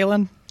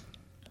Salen?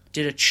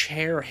 Did a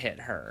chair hit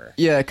her?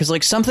 Yeah, because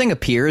like something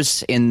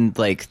appears in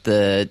like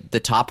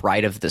the top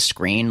right of the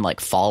screen, like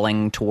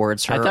falling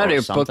towards her. I thought or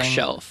her something.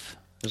 bookshelf.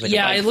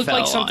 It looked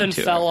like something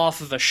fell her. off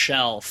of a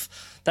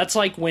shelf. That's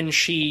like when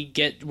she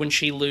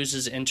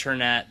loses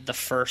internet the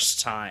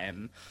first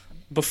time,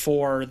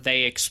 before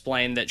they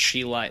explain that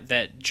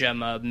that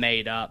Gemma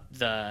made up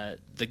the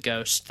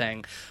ghost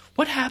thing.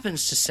 What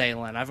happens to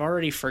Salen? I've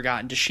already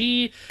forgotten. Does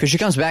she... Because she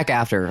comes back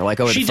after, like,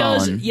 over the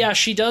phone. Yeah,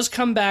 she does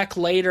come back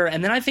later,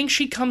 and then I think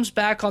she comes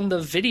back on the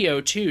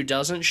video, too,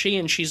 doesn't she?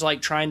 And she's,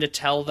 like, trying to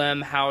tell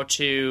them how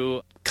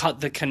to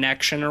cut the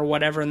connection or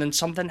whatever, and then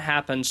something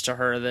happens to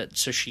her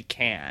so she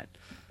can't.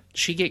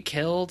 Does she get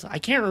killed? I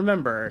can't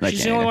remember.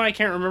 She's the only one I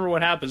can't remember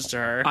what happens to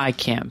her. I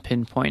can't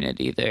pinpoint it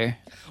either.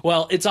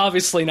 Well, it's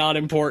obviously not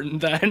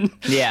important then.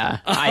 Yeah,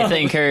 I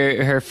think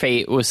her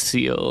fate was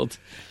sealed.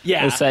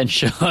 Yeah.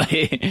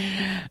 Essentially.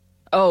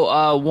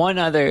 One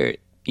other,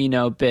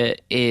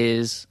 bit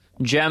is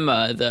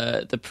Gemma,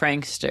 the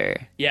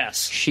prankster.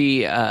 Yes.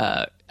 She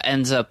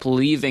ends up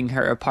leaving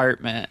her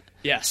apartment.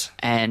 Yes.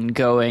 And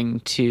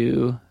going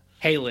to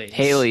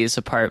Haley's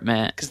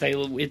apartment. Because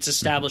it's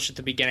established at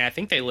the beginning. I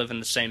think they live in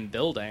the same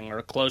building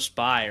or close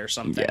by or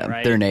something,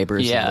 right? They're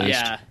neighbors at least.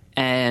 Yeah.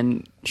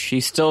 And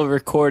she's still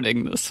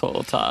recording this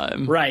whole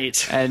time.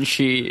 Right. And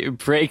she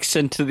breaks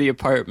into the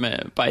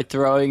apartment by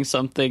throwing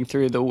something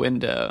through the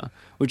window,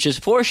 which is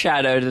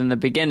foreshadowed in the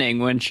beginning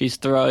when she's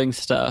throwing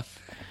stuff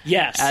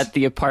at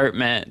the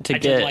apartment to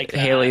get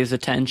Haley's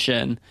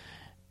attention.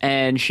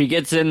 And she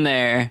gets in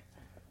there.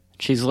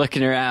 She's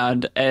looking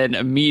around, and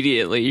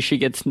immediately she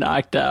gets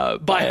knocked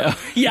out by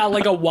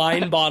like a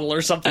wine bottle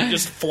or something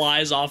just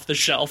flies off the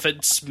shelf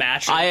and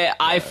smashes.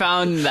 I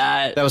found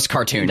that was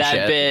cartoon that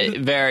shit.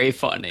 bit very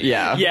funny.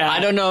 Yeah. I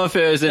don't know if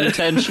it was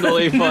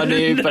intentionally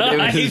funny, but it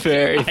was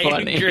very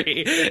funny. I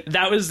agree.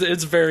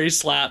 It's very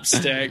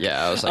slapstick.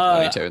 Yeah, it was like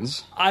Looney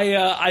Tunes.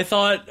 I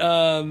thought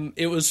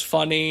it was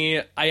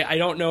funny. I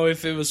don't know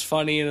if it was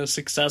funny in a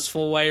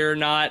successful way or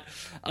not.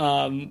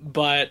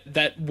 But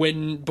that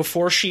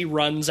before she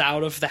runs out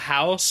of the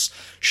house,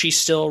 she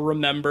still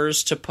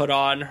remembers to put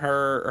on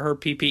her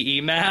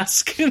PPE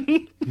mask.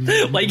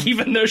 Like,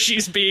 even though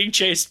she's being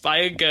chased by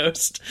a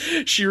ghost,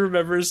 she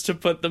remembers to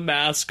put the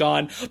mask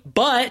on.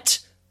 But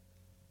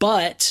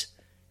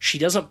she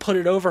doesn't put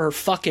it over her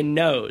fucking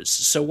nose.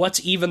 So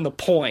what's even the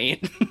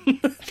point?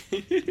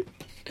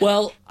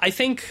 Well, I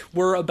think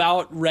we're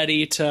about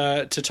ready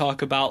to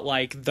talk about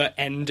like the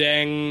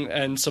ending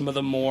and some of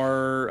the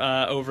more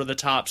over the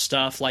top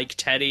stuff, like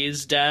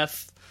Teddy's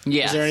death.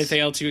 Yes. Is there anything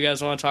else you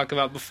guys want to talk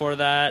about before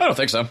that? I don't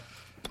think so.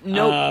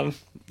 Nope.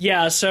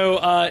 Yeah,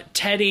 so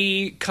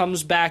Teddy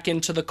comes back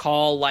into the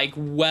call, like,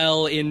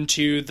 well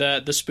into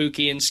the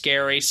spooky and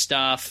scary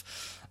stuff.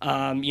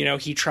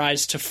 He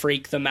tries to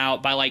freak them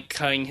out by, like,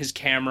 cutting his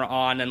camera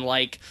on and,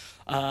 like,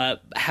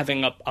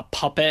 having a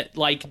puppet,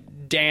 like,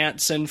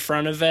 dance in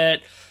front of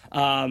it.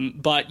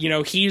 But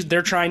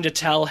they're trying to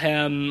tell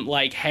him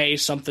like, hey,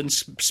 something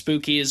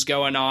spooky is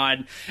going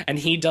on, and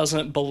he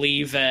doesn't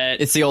believe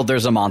it. It's the old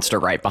 "there's a monster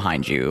right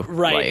behind you."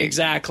 Right, like,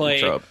 exactly.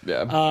 trope,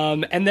 yeah.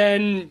 And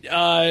then,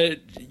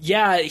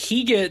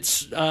 he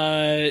gets,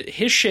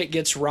 his shit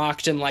gets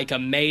rocked in like a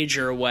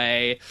major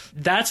way.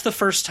 That's the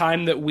first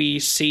time that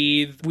we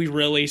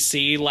really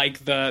see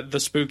like the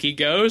spooky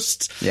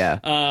ghost. Yeah.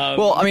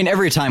 Well, I mean,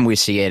 every time we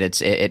see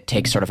it, it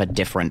takes sort of a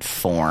different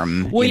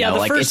form. Well,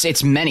 yeah,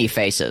 it's many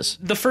faces.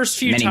 The first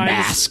few Many times,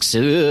 masks.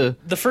 Ugh.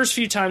 the first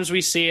few times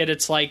we see it,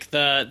 it's like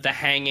the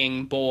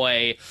hanging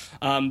boy.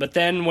 But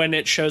then when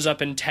it shows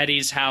up in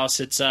Teddy's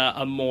house, it's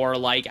a more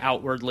like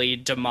outwardly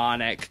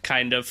demonic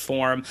kind of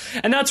form.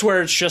 And that's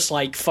where it's just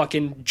like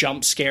fucking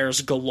jump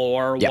scares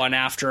galore, Yep. one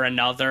after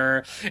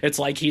another. It's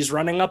like he's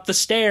running up the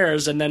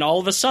stairs, and then all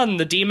of a sudden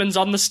the demon's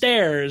on the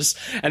stairs,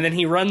 and then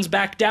he runs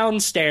back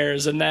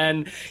downstairs, and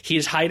then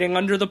he's hiding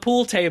under the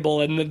pool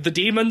table, and the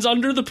demon's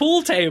under the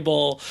pool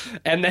table,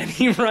 and then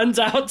he runs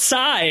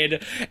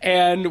outside,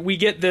 and we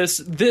get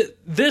this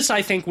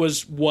I think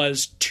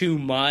was too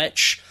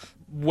much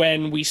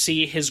when we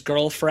see his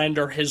girlfriend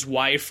or his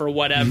wife or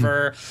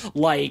whatever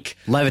like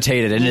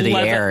Levitated into the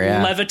air,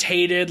 yeah.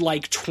 levitated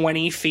like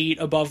 20 feet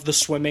above the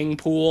swimming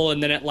pool,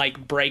 and then it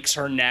like breaks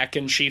her neck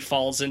and she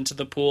falls into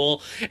the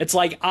pool. It's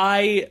like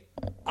I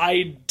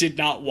did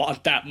not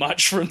want that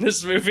much from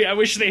this movie. I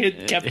wish they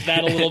had kept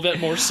that a little bit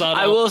more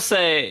subtle. I will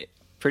say,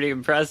 pretty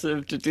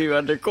impressive to do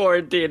under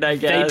quarantine, I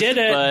guess. They did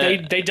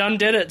it. They done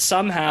did it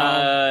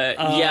somehow.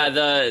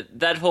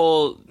 That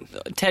whole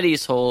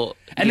Teddy's whole,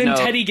 and then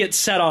Teddy gets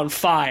set on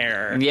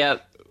fire.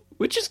 Yep,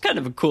 which is kind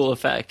of a cool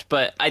effect.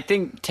 But I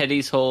think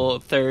Teddy's whole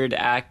third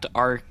act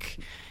arc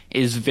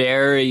is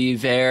very,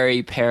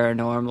 very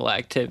Paranormal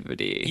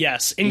Activity.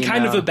 Yes, in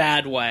kind of a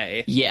bad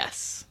way.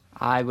 Yes,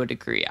 I would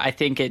agree. I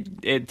think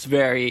it's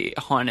very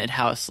haunted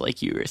house,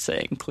 like you were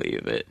saying,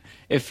 Cleve.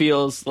 It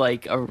feels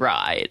like a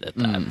ride at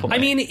that point. I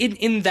mean,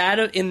 in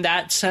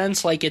that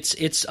sense, like it's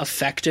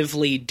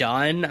effectively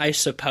done, I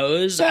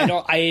suppose.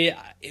 Yeah.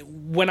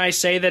 When I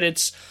say that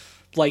it's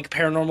like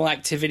Paranormal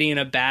Activity in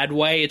a bad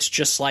way, it's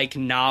just like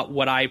not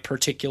what I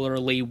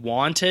particularly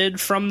wanted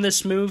from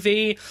this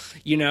movie,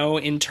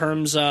 in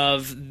terms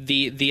of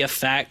the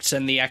effects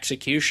and the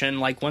execution.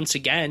 Like, once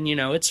again,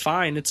 it's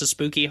fine. It's a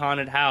spooky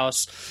haunted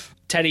house.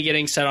 Teddy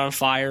getting set on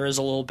fire is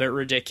a little bit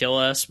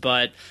ridiculous,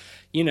 but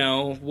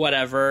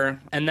whatever.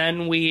 And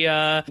then we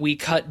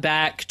cut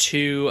back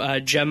to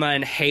Gemma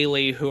and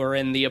Haley, who are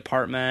in the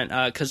apartment,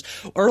 because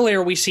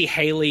earlier we see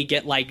Haley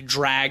get like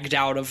dragged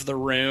out of the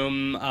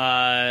room,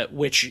 that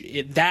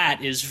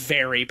is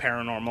very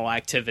Paranormal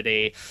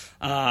Activity.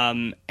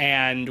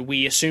 And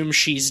we assume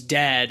she's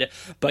dead,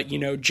 but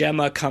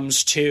Gemma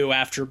comes to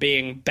after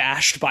being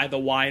bashed by the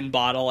wine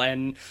bottle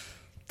and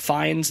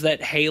finds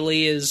that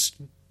Haley is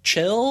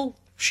chill.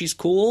 She's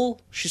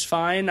cool. She's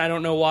fine. I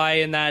don't know why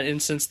in that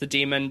instance the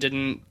demon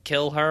didn't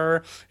kill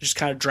her. Just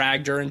kind of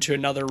dragged her into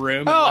another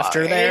room and left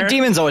her there.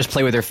 Demons always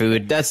play with their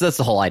food. That's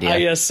the whole idea. I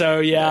guess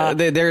so, yeah.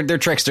 They're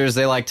tricksters.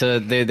 They like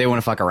to they want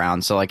to fuck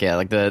around. So like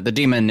the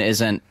demon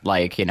isn't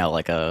like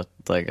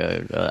like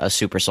a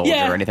super soldier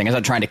or anything. It's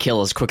not trying to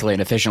kill as quickly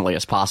and efficiently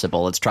as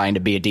possible. It's trying to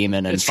be a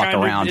demon and fuck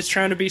around. It's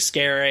trying to be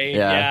scary.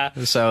 Yeah.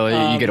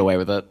 So you get away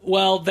with it.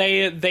 Well,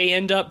 they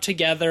end up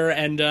together,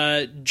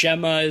 and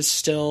Gemma is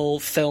still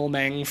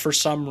filming for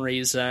some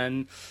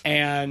reason,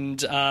 and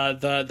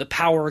the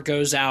power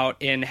goes out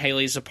in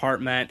Haley's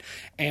apartment,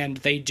 and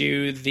they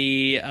do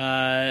the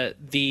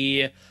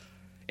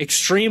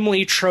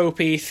extremely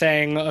tropey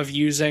thing of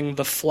using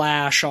the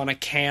flash on a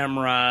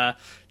camera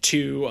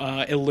to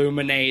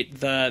illuminate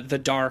the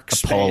dark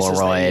space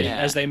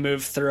as they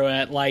move through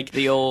it, like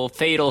the old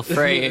fatal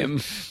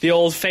frame. The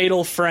old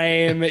fatal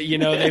frame.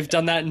 They've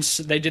done that.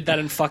 They did that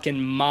in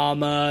fucking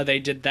Mama. They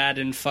did that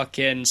in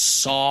fucking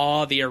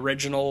Saw, the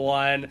original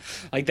one.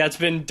 Like, that's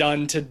been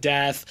done to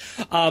death.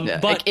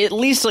 But like, at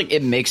least like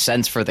it makes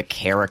sense for the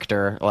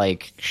character.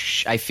 Like,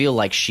 I feel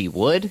like she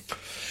would.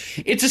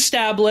 It's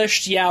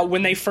established,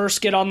 when they first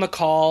get on the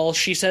call,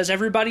 she says,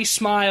 everybody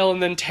smile, and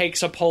then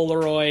takes a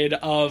Polaroid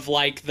of,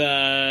 like,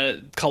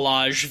 the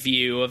collage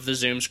view of the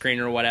Zoom screen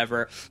or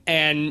whatever.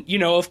 And,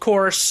 of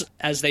course,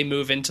 as they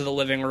move into the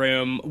living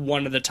room,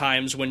 one of the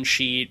times when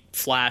she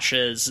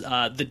flashes,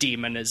 the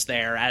demon is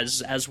there,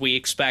 as we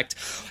expect.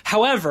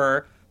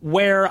 However,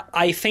 where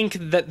I think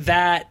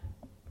that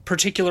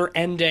particular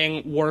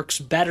ending works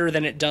better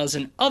than it does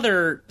in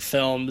other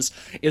films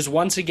is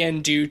once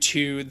again due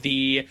to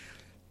the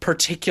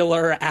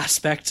particular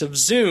aspects of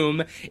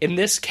Zoom. In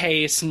this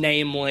case,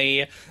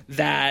 namely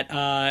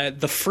that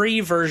the free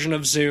version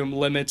of Zoom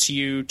limits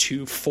you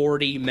to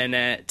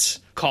 40-minute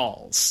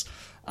calls.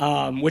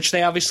 Which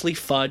they obviously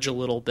fudge a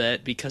little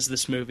bit because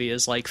this movie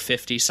is like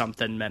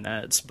 50-something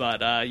minutes,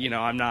 but,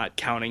 I'm not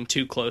counting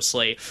too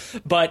closely.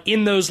 But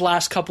in those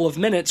last couple of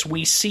minutes,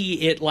 we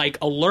see it, like,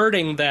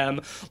 alerting them,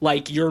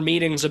 like, your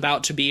meeting's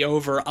about to be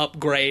over,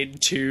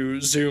 upgrade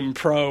to Zoom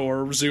Pro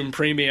or Zoom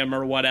Premium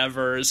or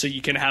whatever, so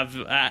you can have,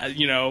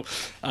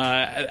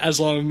 as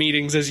long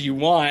meetings as you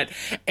want.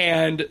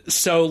 And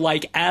so,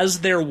 like,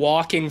 as they're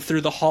walking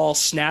through the hall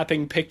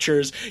snapping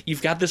pictures,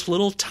 you've got this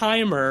little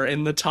timer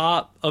in the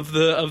top of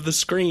the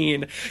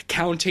screen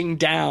counting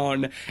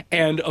down,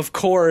 and of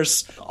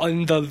course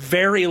on the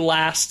very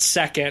last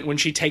second when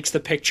she takes the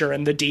picture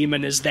and the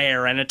demon is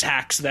there and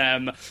attacks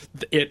them,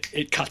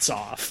 it cuts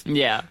off.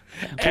 Yeah.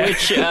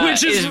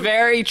 Which is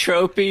very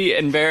tropey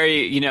and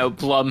very,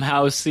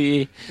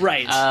 Blumhousey.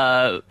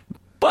 Right.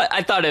 But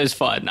I thought it was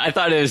fun. I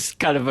thought it was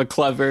kind of a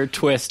clever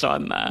twist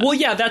on that. Well,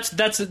 yeah,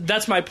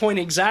 that's my point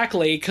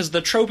exactly, because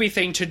the tropey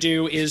thing to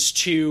do is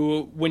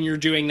to, when you're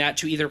doing that,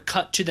 to either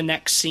cut to the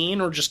next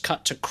scene or just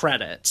cut to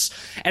credits.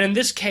 And in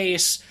this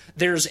case,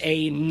 there's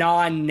a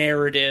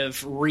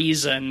non-narrative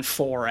reason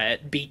for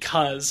it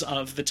because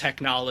of the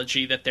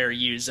technology that they're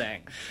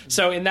using.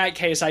 So in that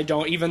case,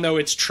 even though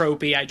it's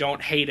tropey, I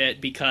don't hate it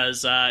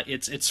because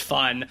it's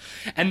fun.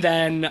 And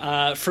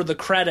then for the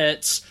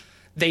credits,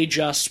 they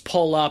just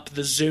pull up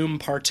the Zoom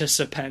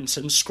participants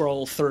and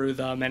scroll through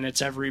them, and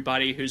it's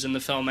everybody who's in the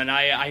film. And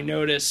I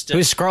noticed...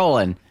 Who's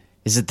scrolling?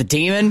 Is it the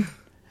demon?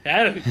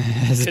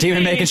 Is the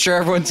demon making sure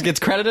everyone gets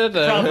credited?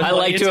 I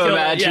like to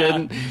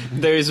imagine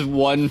there's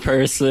one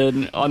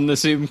person on the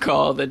Zoom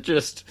call that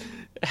just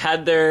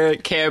had their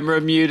camera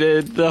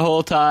muted the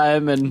whole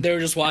time, and they were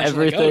just watching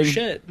everything. Like, oh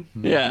shit,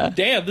 yeah,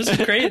 damn, this is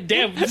crazy.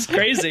 Damn, this is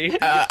crazy.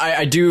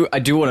 I do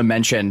want to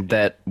mention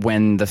that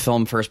when the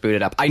film first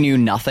booted up, I knew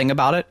nothing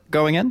about it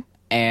going in,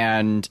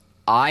 and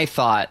I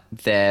thought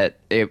that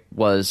it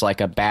was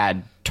like a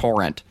bad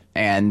torrent,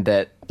 and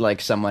that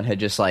like someone had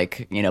just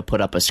put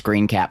up a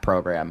screen cap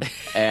program,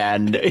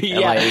 and we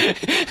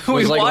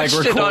watched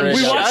it on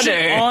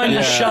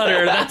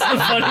Shudder. That's the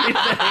funny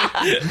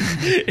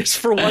thing. It's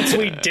for once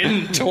we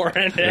didn't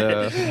torrent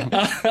it.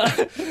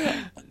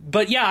 Yeah.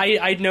 But yeah,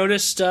 I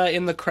noticed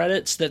in the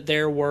credits that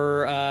there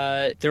were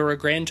a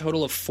grand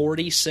total of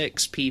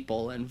 46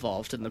 people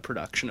involved in the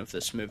production of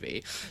this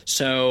movie.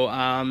 So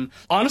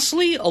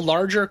honestly, a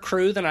larger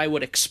crew than I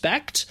would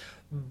expect.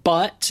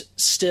 But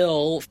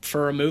still,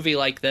 for a movie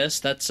like this,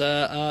 that's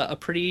a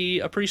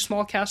pretty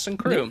small cast and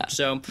crew. Yeah.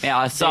 So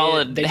a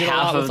solid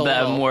half of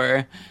them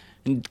were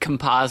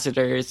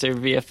compositors or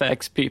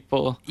VFX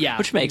people. Yeah,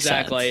 which makes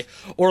exactly.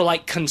 sense. Or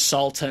like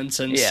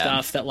consultants and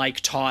stuff that like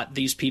taught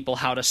these people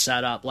how to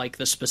set up like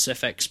the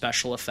specific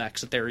special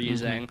effects that they were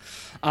using.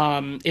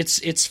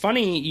 It's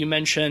funny you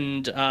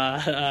mentioned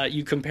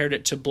you compared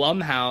it to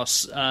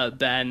Blumhouse,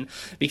 Ben,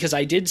 because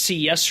I did see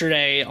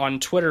yesterday on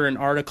Twitter an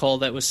article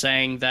that was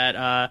saying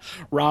that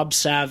Rob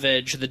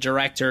Savage, the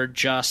director,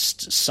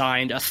 just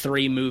signed a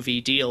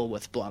 3-movie deal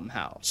with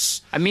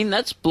Blumhouse. I mean,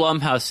 that's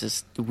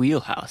Blumhouse's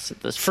wheelhouse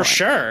at this point. For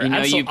sure.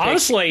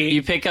 Honestly,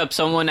 you pick up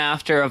someone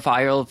after a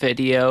viral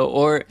video,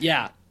 or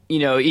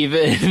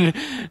even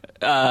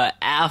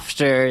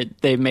after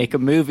they make a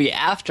movie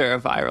after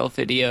a viral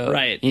video.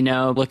 Right.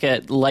 Look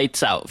at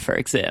Lights Out, for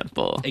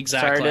example.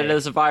 Exactly. Started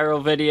as a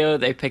viral video,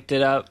 they picked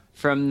it up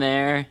from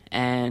there,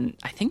 and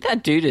I think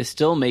that dude is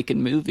still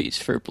making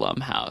movies for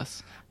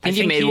Blumhouse. I think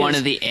he made one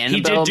of the Annabelle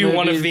He did do movies.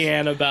 one of the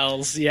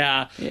Annabelles,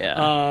 yeah.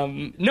 Yeah.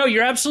 No,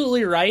 you're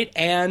absolutely right,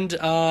 and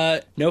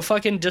no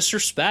fucking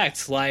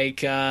disrespect.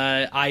 Like,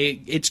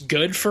 it's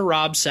good for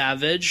Rob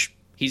Savage.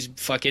 He's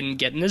fucking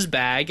getting his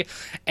bag,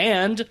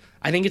 and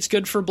I think it's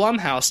good for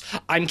Blumhouse.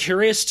 I'm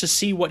curious to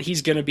see what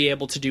he's going to be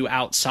able to do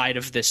outside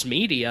of this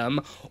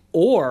medium,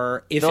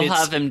 or if they'll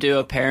have him do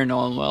a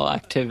Paranormal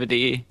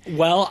Activity.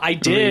 Well, I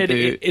did.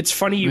 It's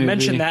funny you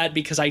mentioned that,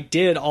 because I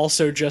did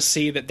also just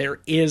see that there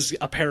is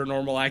a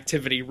Paranormal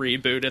Activity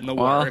reboot in the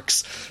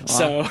works.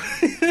 So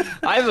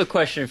I have a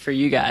question for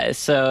you guys.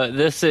 So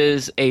this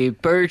is a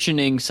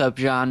burgeoning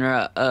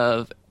subgenre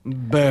of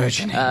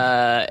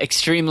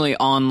extremely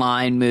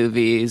online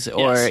movies,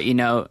 or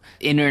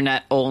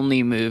internet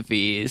only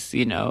movies.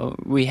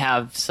 We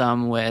have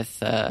some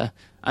with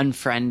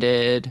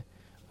Unfriended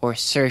or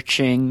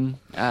Searching,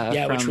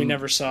 which we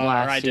never saw,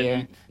 last or I year.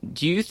 didn't.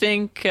 Do you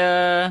think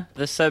the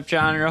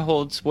subgenre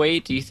holds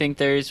weight? Do you think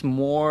there's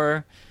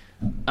more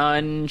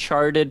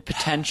uncharted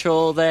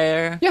potential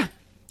there? Yeah.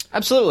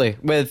 Absolutely.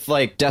 With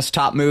like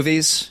desktop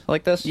movies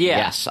like this? Yeah.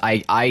 Yes,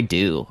 I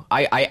do.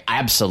 I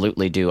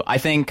absolutely do. I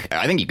think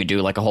you could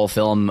do like a whole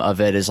film of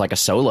it as like a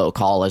solo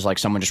call, as like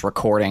someone just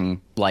recording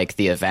like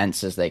the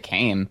events as they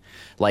came,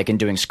 like, and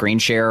doing screen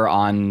share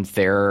on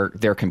their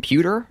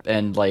computer,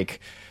 and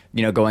like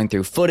going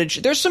through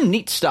footage. There's some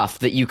neat stuff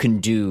that you can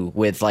do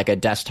with like a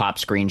desktop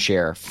screen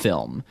share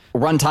film.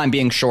 Runtime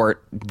being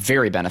short,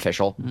 very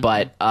beneficial,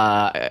 but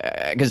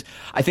because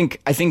I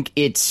think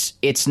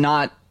it's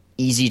not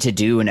easy to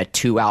do in a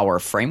 2-hour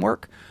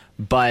framework.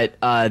 But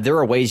there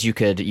are ways you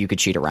could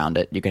cheat around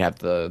it. You could have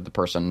the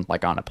person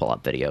like on a pull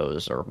up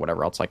videos or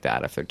whatever else like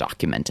that if they're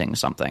documenting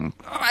something.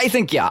 I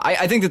think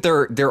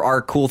that there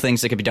are cool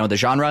things that could be done with the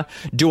genre.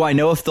 Do I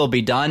know if they'll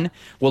be done?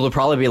 Will there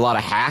probably be a lot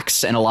of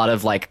hacks and a lot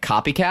of like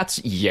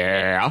copycats?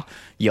 Yeah.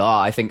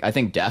 I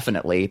think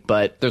definitely.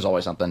 But there's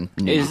always something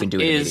new you can do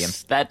in the medium.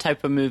 Is that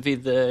type of movie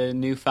the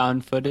new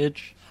found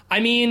footage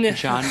I mean,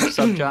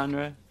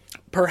 subgenre?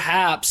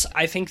 Perhaps.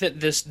 I think that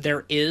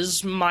there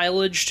is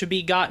mileage to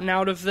be gotten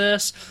out of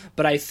this,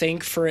 but I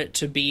think for it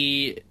to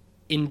be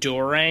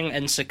enduring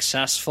and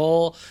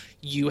successful,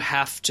 you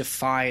have to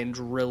find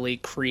really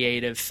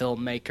creative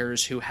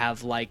filmmakers who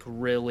have like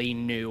really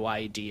new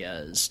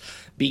ideas,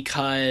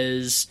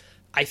 because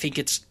I think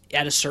it's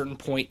at a certain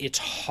point it's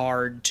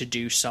hard to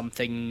do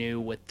something new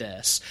with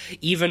this.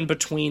 Even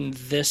between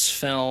this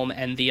film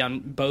and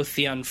both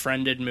the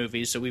Unfriended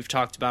movies that we've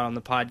talked about on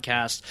the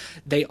podcast,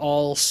 they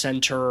all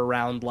center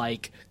around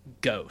like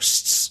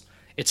ghosts.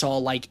 It's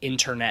all like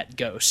internet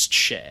ghost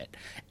shit.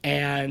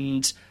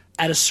 And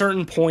at a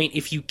certain point,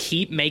 if you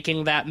keep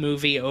making that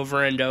movie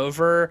over and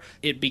over,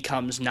 it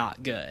becomes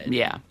not good.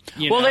 Yeah.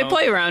 They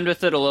play around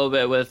with it a little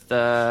bit with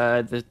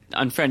the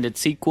Unfriended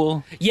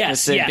sequel.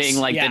 Yes, with it being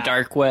like the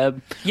dark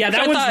web. Yeah,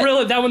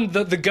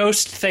 the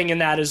ghost thing in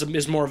that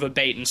is more of a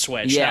bait and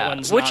switch. Yeah, that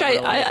one's which not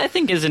really... I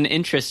think is an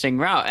interesting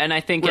route, and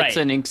I think it's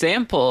an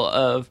example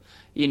of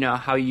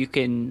how you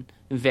can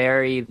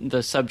vary the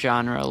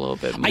subgenre a little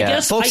bit more. I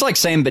guess folks like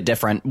same but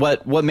different.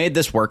 What made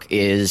this work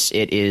is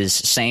it is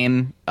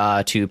same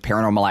to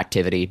Paranormal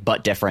Activity,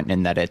 but different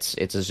in that it's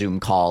a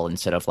Zoom call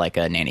instead of like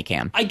a nanny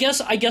cam. I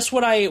guess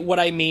what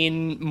I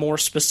mean more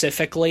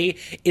specifically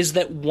is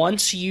that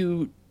once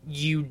you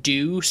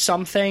do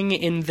something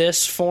in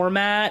this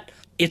format,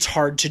 it's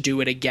hard to do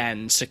it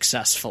again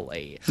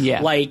successfully.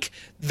 Yeah. Like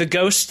the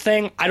ghost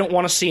thing, I don't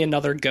want to see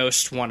another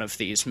ghost one of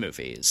these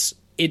movies.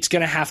 It's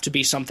going to have to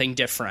be something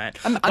different.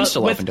 I'm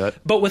still open to it.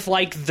 But with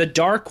like the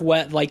dark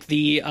web, like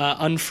the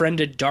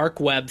Unfriended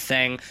dark web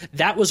thing,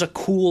 that was a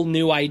cool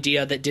new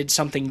idea that did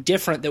something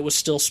different that was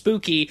still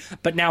spooky,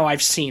 but now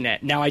I've seen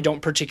it. Now I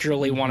don't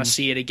particularly want to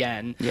see it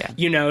again.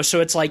 Yeah. So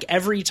it's like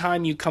every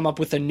time you come up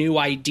with a new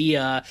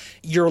idea,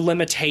 your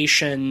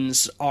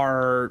limitations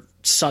are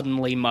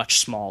suddenly much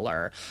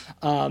smaller.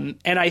 And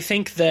I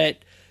think that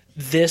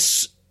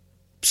this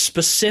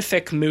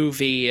specific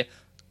movie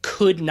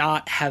could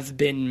not have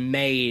been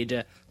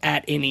made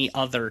at any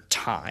other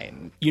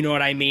time. You know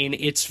what I mean?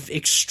 It's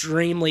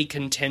extremely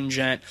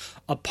contingent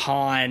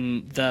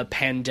upon the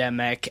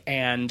pandemic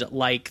and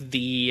like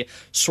the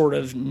sort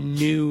of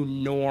new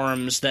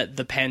norms that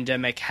the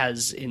pandemic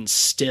has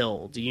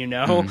instilled,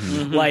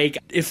 Mm-hmm. Like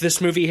if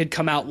this movie had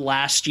come out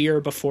last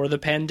year before the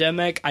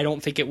pandemic, I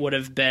don't think it would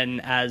have been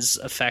as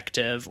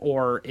effective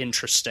or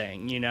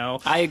interesting,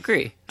 I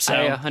agree. So,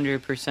 I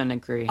 100%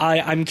 agree.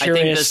 I'm curious.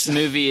 I think this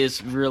movie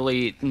is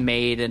really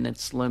made in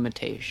its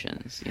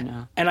limitations,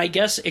 And I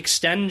guess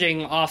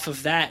extending off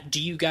of that,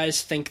 do you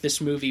guys think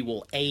this movie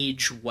will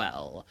age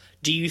well?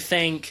 Do you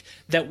think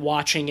that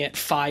watching it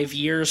 5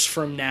 years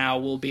from now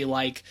will be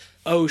like,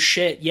 oh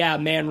shit, yeah,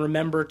 man,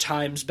 remember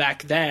times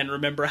back then?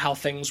 Remember how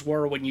things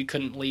were when you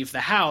couldn't leave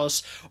the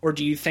house? Or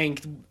do you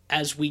think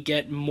as we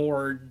get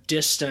more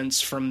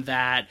distance from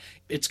that,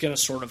 it's going to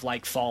sort of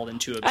like fall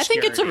into obscurity? I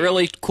think it's a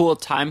really cool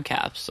time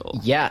capsule.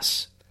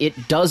 Yes.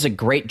 It does a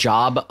great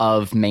job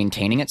of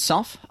maintaining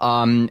itself.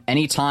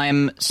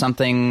 Anytime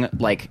something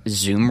like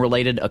Zoom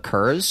related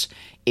occurs,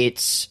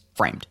 it's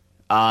framed.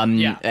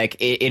 Like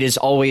it is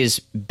always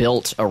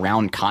built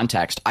around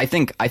context. I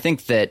think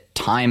that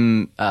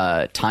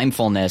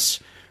timefulness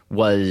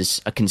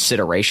was a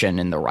consideration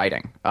in the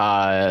writing.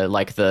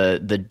 Like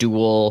the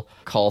dual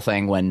call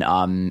thing when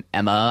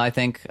Emma, I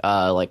think,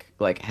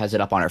 like has it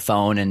up on her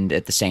phone and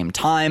at the same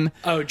time.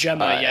 Oh,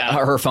 Gemma, yeah.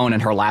 Her phone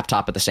and her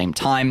laptop at the same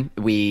time.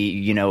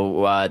 We,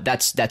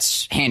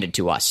 that's handed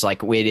to us.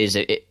 Like we have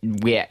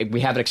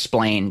it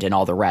explained and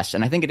all the rest.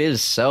 And I think it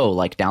is so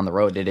like down the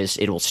road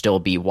it will still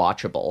be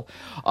watchable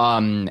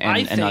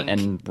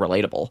and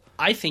relatable.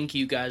 I think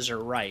you guys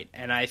are right,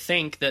 and I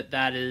think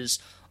that is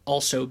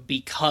also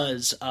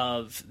because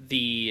of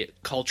the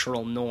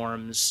cultural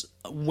norms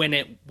when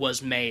it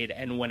was made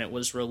and when it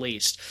was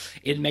released.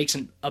 It makes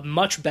a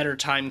much better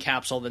time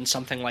capsule than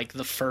something like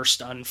the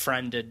first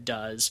Unfriended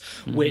does,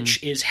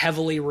 which is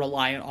heavily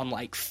reliant on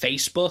like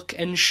Facebook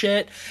and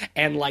shit,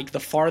 and like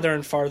the farther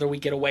and farther we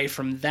get away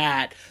from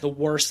that, the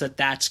worse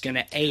that's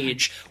gonna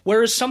age.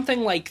 Whereas something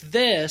like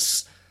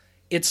this,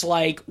 it's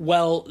like,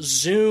 well,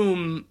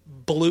 Zoom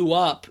blew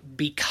up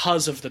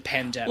because of the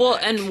pandemic. Well,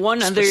 and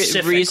one other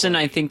reason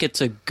I think it's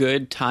a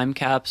good time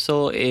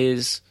capsule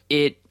is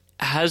it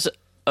has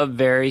a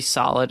very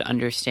solid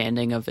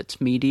understanding of its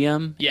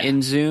medium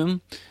in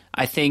Zoom.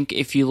 I think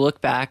if you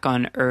look back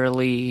on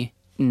early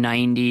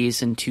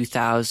 90s and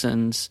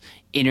 2000s,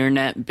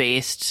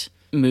 internet-based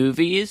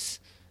movies,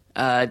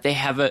 they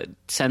have a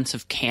sense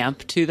of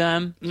camp to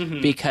them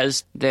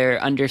because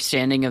their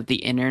understanding of the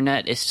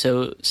internet is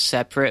so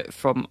separate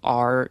from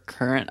our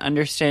current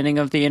understanding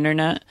of the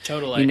internet.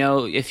 Totally. You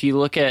know, if you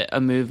look at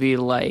a movie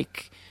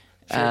like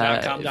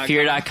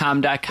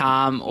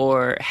Fear.com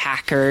or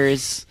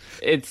Hackers,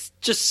 it's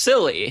just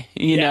silly,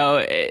 you know,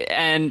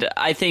 and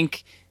I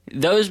think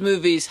those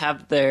movies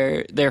have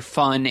their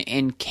fun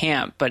in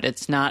camp, but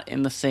it's not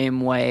in the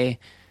same way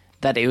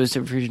that it was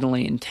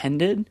originally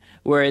intended.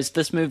 Whereas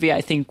this movie,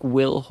 I think,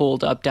 will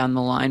hold up down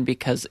the line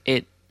because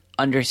it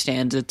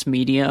understands its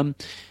medium.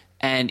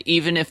 And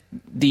even if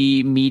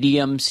the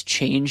mediums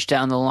change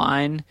down the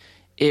line,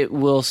 it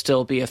will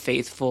still be a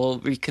faithful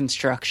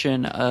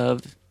reconstruction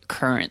of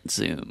current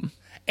Zoom.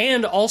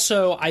 And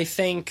also, I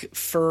think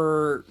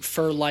for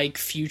like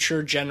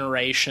future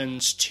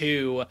generations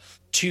too,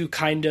 to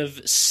kind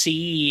of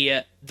see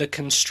the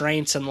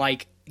constraints and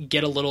like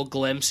get a little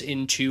glimpse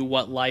into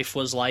what life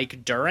was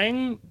like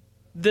during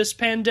this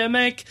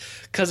pandemic,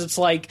 because it's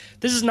like,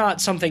 this is not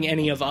something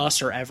any of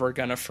us are ever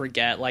gonna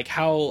forget. Like,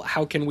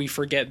 how can we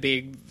forget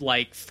being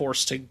like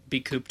forced to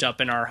be cooped up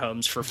in our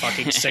homes for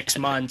fucking 6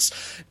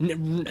 months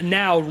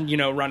now, you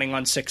know, running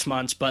on 6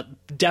 months, but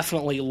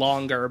definitely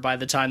longer by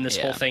the time this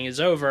whole thing is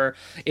over,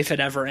 if it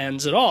ever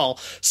ends at all.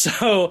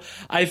 So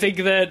I think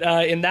that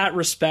in that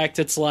respect,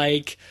 it's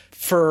like,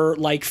 for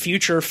like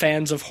future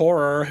fans of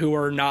horror who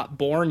are not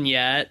born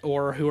yet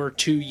or who are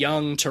too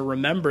young to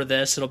remember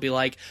this, it'll be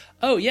like,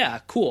 oh yeah,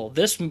 cool.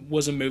 This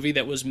was a movie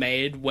that was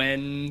made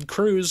when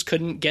crews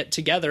couldn't get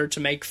together to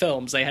make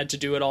films. They had to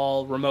do it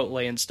all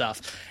remotely and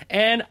stuff.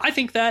 And I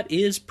think that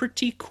is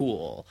pretty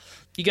cool.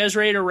 You guys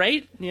ready to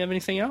rate? You have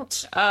anything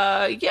else?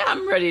 Yeah,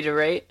 I'm ready to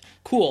rate.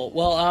 Cool.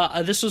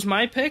 Well, this was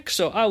my pick,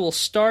 so I will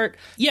start.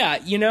 Yeah,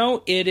 you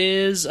know, it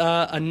is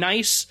a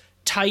nice,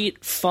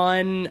 tight,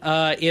 fun,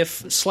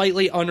 if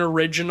slightly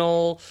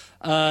unoriginal,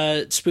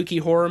 spooky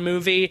horror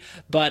movie,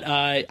 but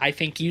I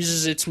think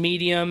uses its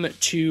medium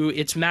to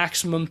its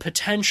maximum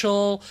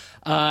potential,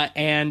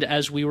 and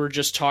as we were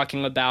just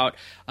talking about,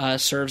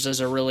 serves as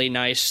a really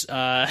nice,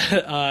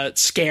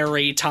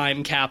 scary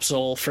time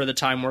capsule for the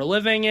time we're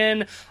living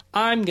in.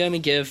 I'm gonna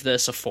give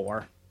this a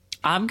 4.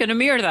 I'm going to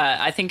mirror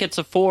that. I think it's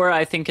a 4.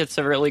 I think it's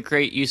a really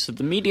great use of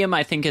the medium.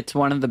 I think it's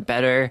one of the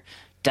better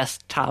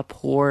desktop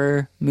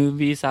horror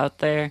movies out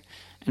there,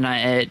 and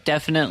it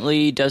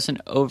definitely doesn't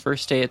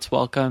overstay its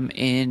welcome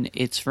in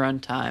its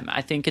runtime.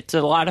 I think it's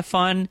a lot of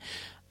fun.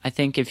 I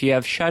think if you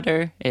have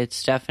Shudder,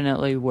 it's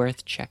definitely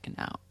worth checking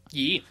out.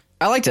 Yeah.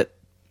 I liked it.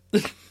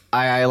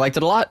 I liked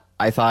it a lot.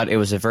 I thought it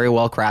was a very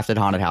well crafted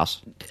haunted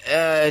house.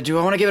 Do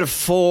I want to give it a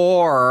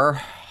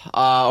 4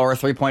 or a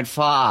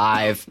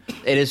 3.5?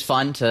 It is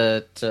fun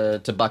to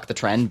buck the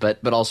trend,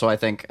 but also I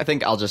think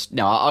I'll just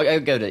I'll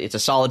go to, it's a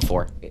solid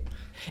 4.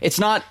 It's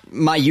not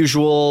my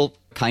usual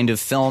kind of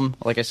film.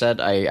 Like I said,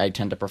 I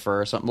tend to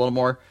prefer something a little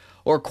more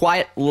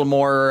quiet, a little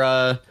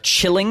more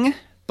chilling.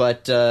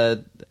 But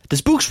the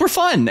spooks were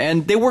fun,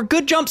 and they were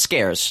good jump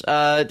scares.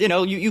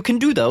 You can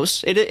do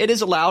those. It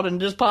is allowed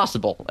and it is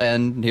possible.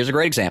 And here's a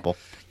great example.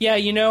 Yeah,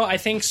 you know, I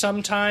think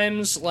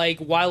sometimes, like,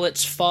 while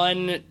it's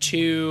fun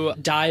to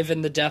dive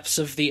in the depths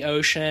of the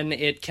ocean,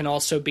 it can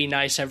also be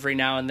nice every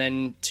now and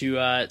then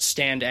to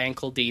stand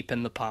ankle deep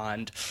in the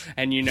pond.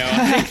 And, you know,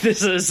 I think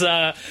this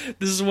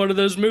is one of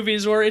those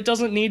movies where it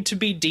doesn't need to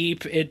be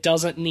deep. It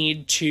doesn't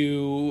need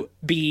to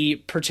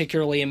be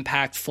particularly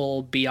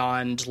impactful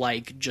beyond,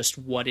 like, just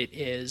what it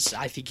is.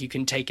 I think you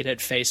can take it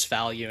at face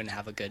value and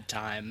have a good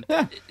time.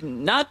 Yeah.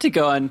 Not to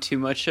go on too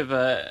much of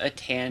a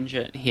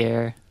tangent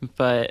here,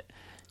 but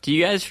do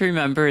you guys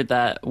remember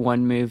that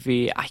one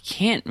movie? I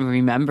can't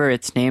remember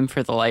its name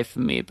for the life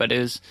of me, but it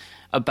was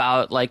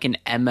about like an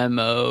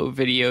MMO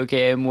video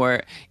game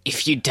where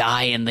if you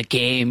die in the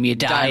game, you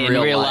die in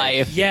real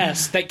life.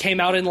 Yes, that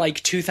came out in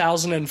like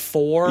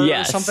 2004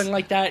 or something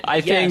like that. I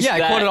think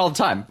I quote it all the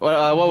time.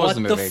 What was the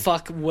movie? What the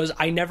fuck was...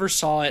 I never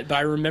saw it, but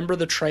I remember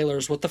the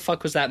trailers. What the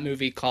fuck was that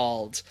movie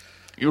called?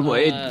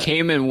 It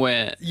came and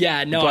went.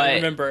 Yeah, no, I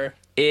remember.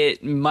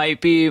 It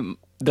might be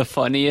the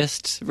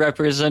funniest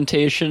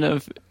representation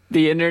of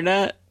the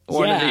internet.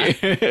 One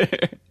of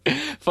the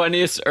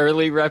funniest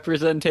early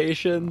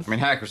representations. I mean,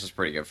 Hackers is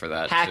pretty good for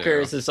that.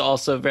 Hackers is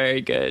also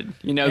very good.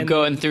 You know,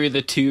 going through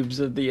the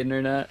tubes of the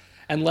internet.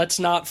 And let's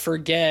not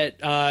forget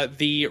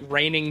the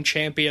reigning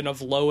champion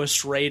of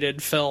lowest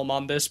rated film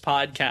on this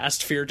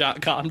podcast,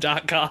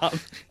 Fear.com.com.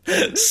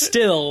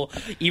 Still,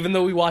 even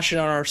though we watched it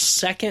on our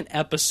second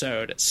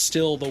episode, it's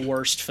still the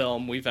worst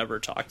film we've ever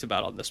talked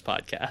about on this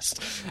podcast.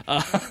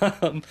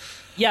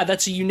 Yeah,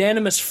 that's a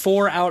unanimous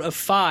 4 out of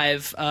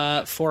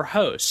 5 for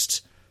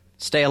host.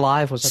 Stay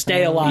Alive was that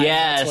Stay Alive.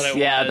 Yes, that's what it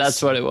was.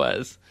 That's what it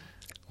was.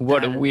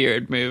 What a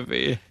weird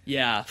movie.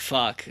 Yeah,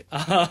 fuck.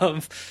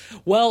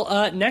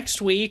 Well,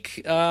 next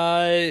week,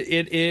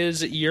 it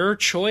is your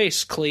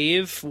choice,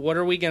 Cleve. What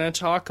are we going to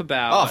talk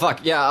about? Oh,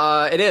 fuck.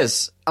 Yeah, it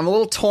is. I'm a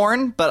little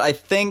torn, but I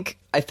think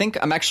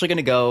I'm actually going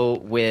to go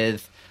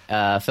with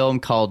a film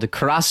called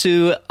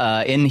Karasu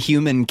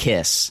Inhuman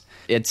Kiss.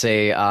 It's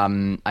a,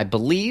 I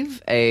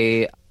believe,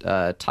 a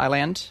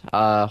Thailand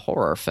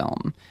horror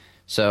film.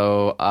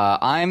 So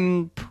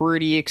I'm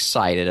pretty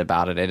excited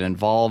about it. It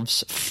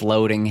involves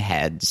floating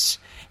heads.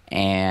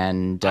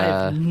 And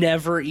I've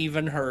never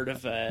even heard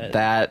of it.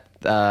 That,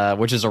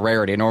 which is a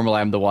rarity.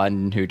 Normally I'm the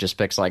one who just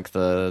picks like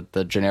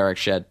the generic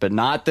shit, but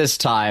not this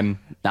time.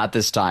 Not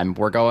this time.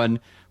 We're going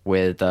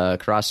with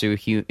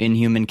Karasu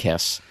Inhuman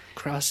Kiss.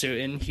 Karasu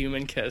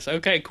Inhuman Kiss.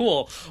 Okay,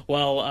 cool.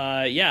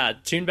 Well, yeah,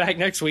 tune back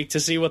next week to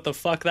see what the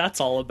fuck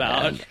that's all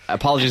about. And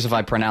apologies if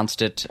I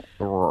pronounced it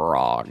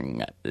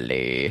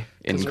wrongly,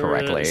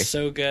 incorrectly. We're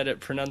so good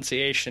at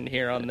pronunciation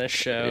here on this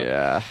show.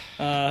 Yeah.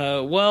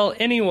 Well,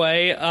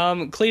 anyway,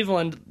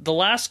 Cleveland, the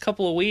last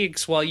couple of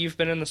weeks while you've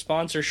been in the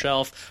sponsor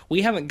shelf,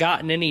 we haven't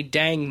gotten any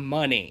dang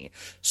money.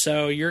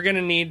 So you're going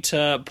to need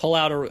to pull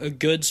out a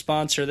good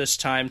sponsor this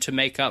time to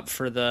make up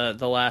for the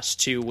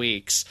last 2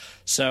 weeks.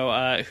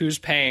 So who's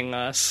paying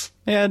us?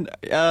 And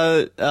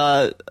well,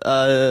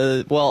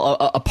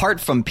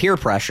 apart from peer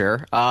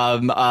pressure,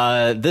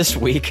 this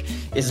week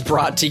is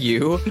brought to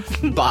you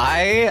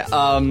by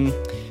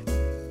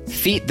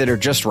feet that are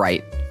just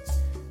right.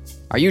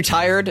 Are you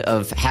tired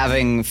of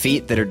having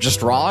feet that are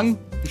just wrong?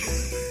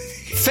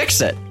 Fix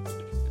it.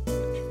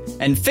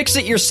 And fix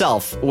it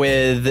yourself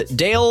with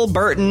Dale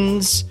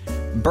Burton's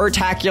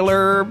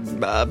Burtacular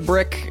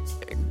brick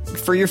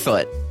for your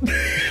foot.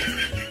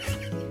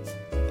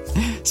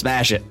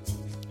 Smash it.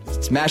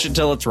 Smash it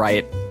till it's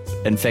right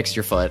and fix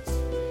your foot.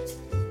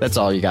 That's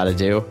all you gotta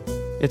do.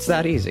 It's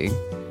that easy.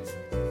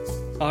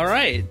 All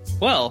right.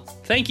 Well,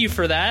 thank you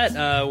for that.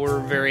 We're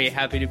very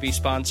happy to be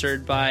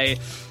sponsored by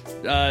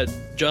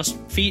Just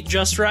Feet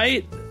Just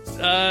Right,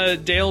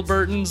 Dale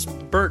Burton's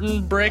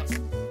Burton Brick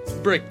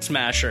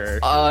Smasher.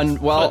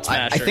 Well,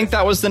 I think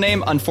that was the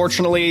name.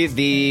 Unfortunately,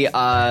 the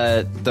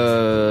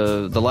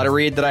letter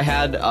read that I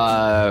had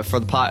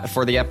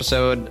for the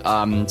episode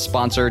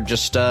sponsored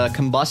just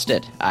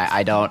combusted.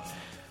 I don't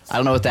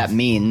know what that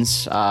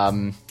means.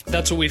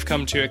 That's what we've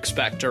come to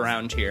expect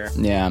around here.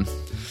 Yeah.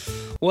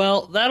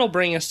 Well, that'll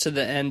bring us to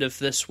the end of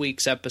this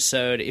week's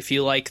episode. If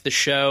you like the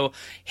show,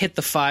 hit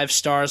the 5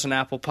 stars on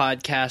Apple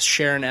Podcasts,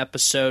 share an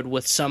episode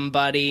with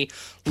somebody,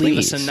 leave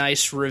us a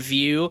nice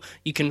review.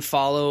 You can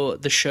follow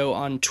the show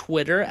on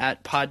Twitter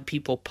at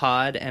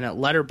PodPeoplePod and at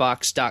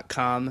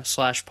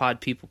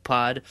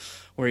letterboxd.com/PodPeoplePod,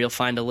 where you'll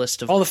find a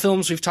list of all the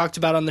films we've talked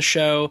about on the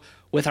show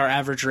with our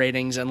average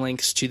ratings and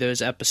links to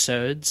those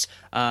episodes.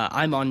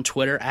 I'm on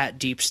Twitter at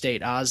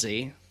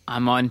DeepStateOzzy.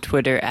 I'm on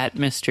Twitter at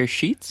Mr.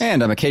 Sheets.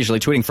 And I'm occasionally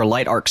tweeting for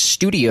Light Arc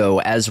Studio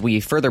as we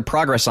further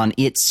progress on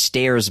It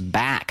Stares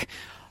Back.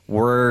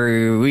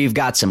 We've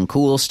got some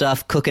cool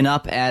stuff cooking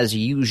up as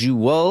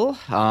usual,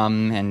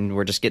 and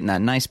we're just getting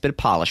that nice bit of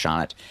polish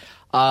on it.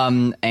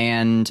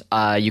 And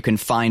you can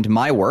find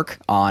my work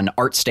on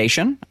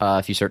ArtStation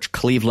if you search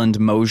Cleveland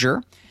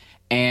Mosier.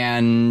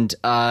 And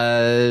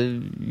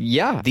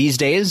yeah, these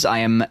days I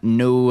am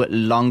no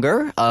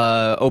longer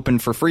open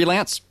for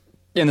freelance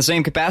in the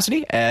same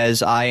capacity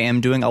as I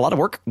am doing a lot of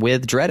work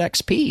with Dread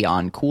XP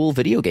on cool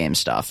video game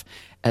stuff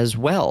as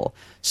well.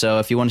 So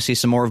if you want to see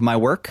some more of my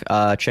work,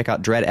 check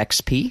out Dread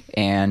XP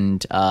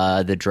and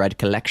the Dread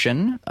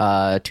Collection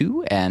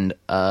too, and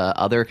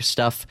other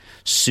stuff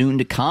soon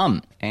to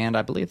come. And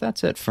I believe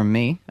that's it from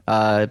me.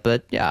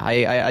 But yeah,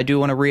 I do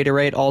want to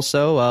reiterate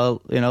also,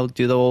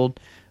 do the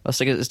old...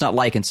 It's not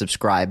like and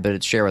subscribe, but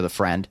it's share with a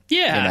friend.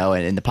 Yeah.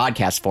 In the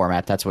podcast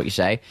format, that's what you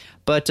say.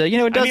 But,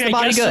 it does the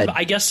body good.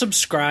 I guess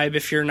subscribe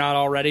if you're not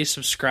already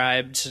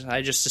subscribed.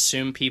 I just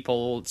assume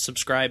people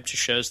subscribe to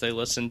shows they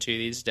listen to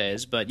these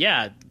days. But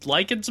yeah,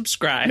 like and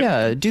subscribe.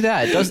 Yeah, do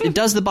that. It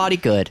does the body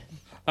good.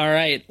 All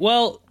right.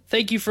 Well,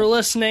 thank you for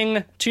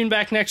listening. Tune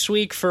back next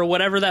week for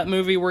whatever that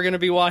movie we're going to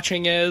be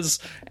watching is.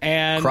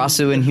 And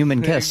Karasu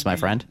Inhuman Kiss, my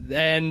friend.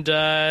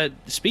 And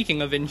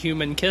speaking of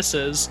inhuman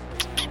kisses...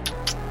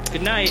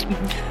 Good night.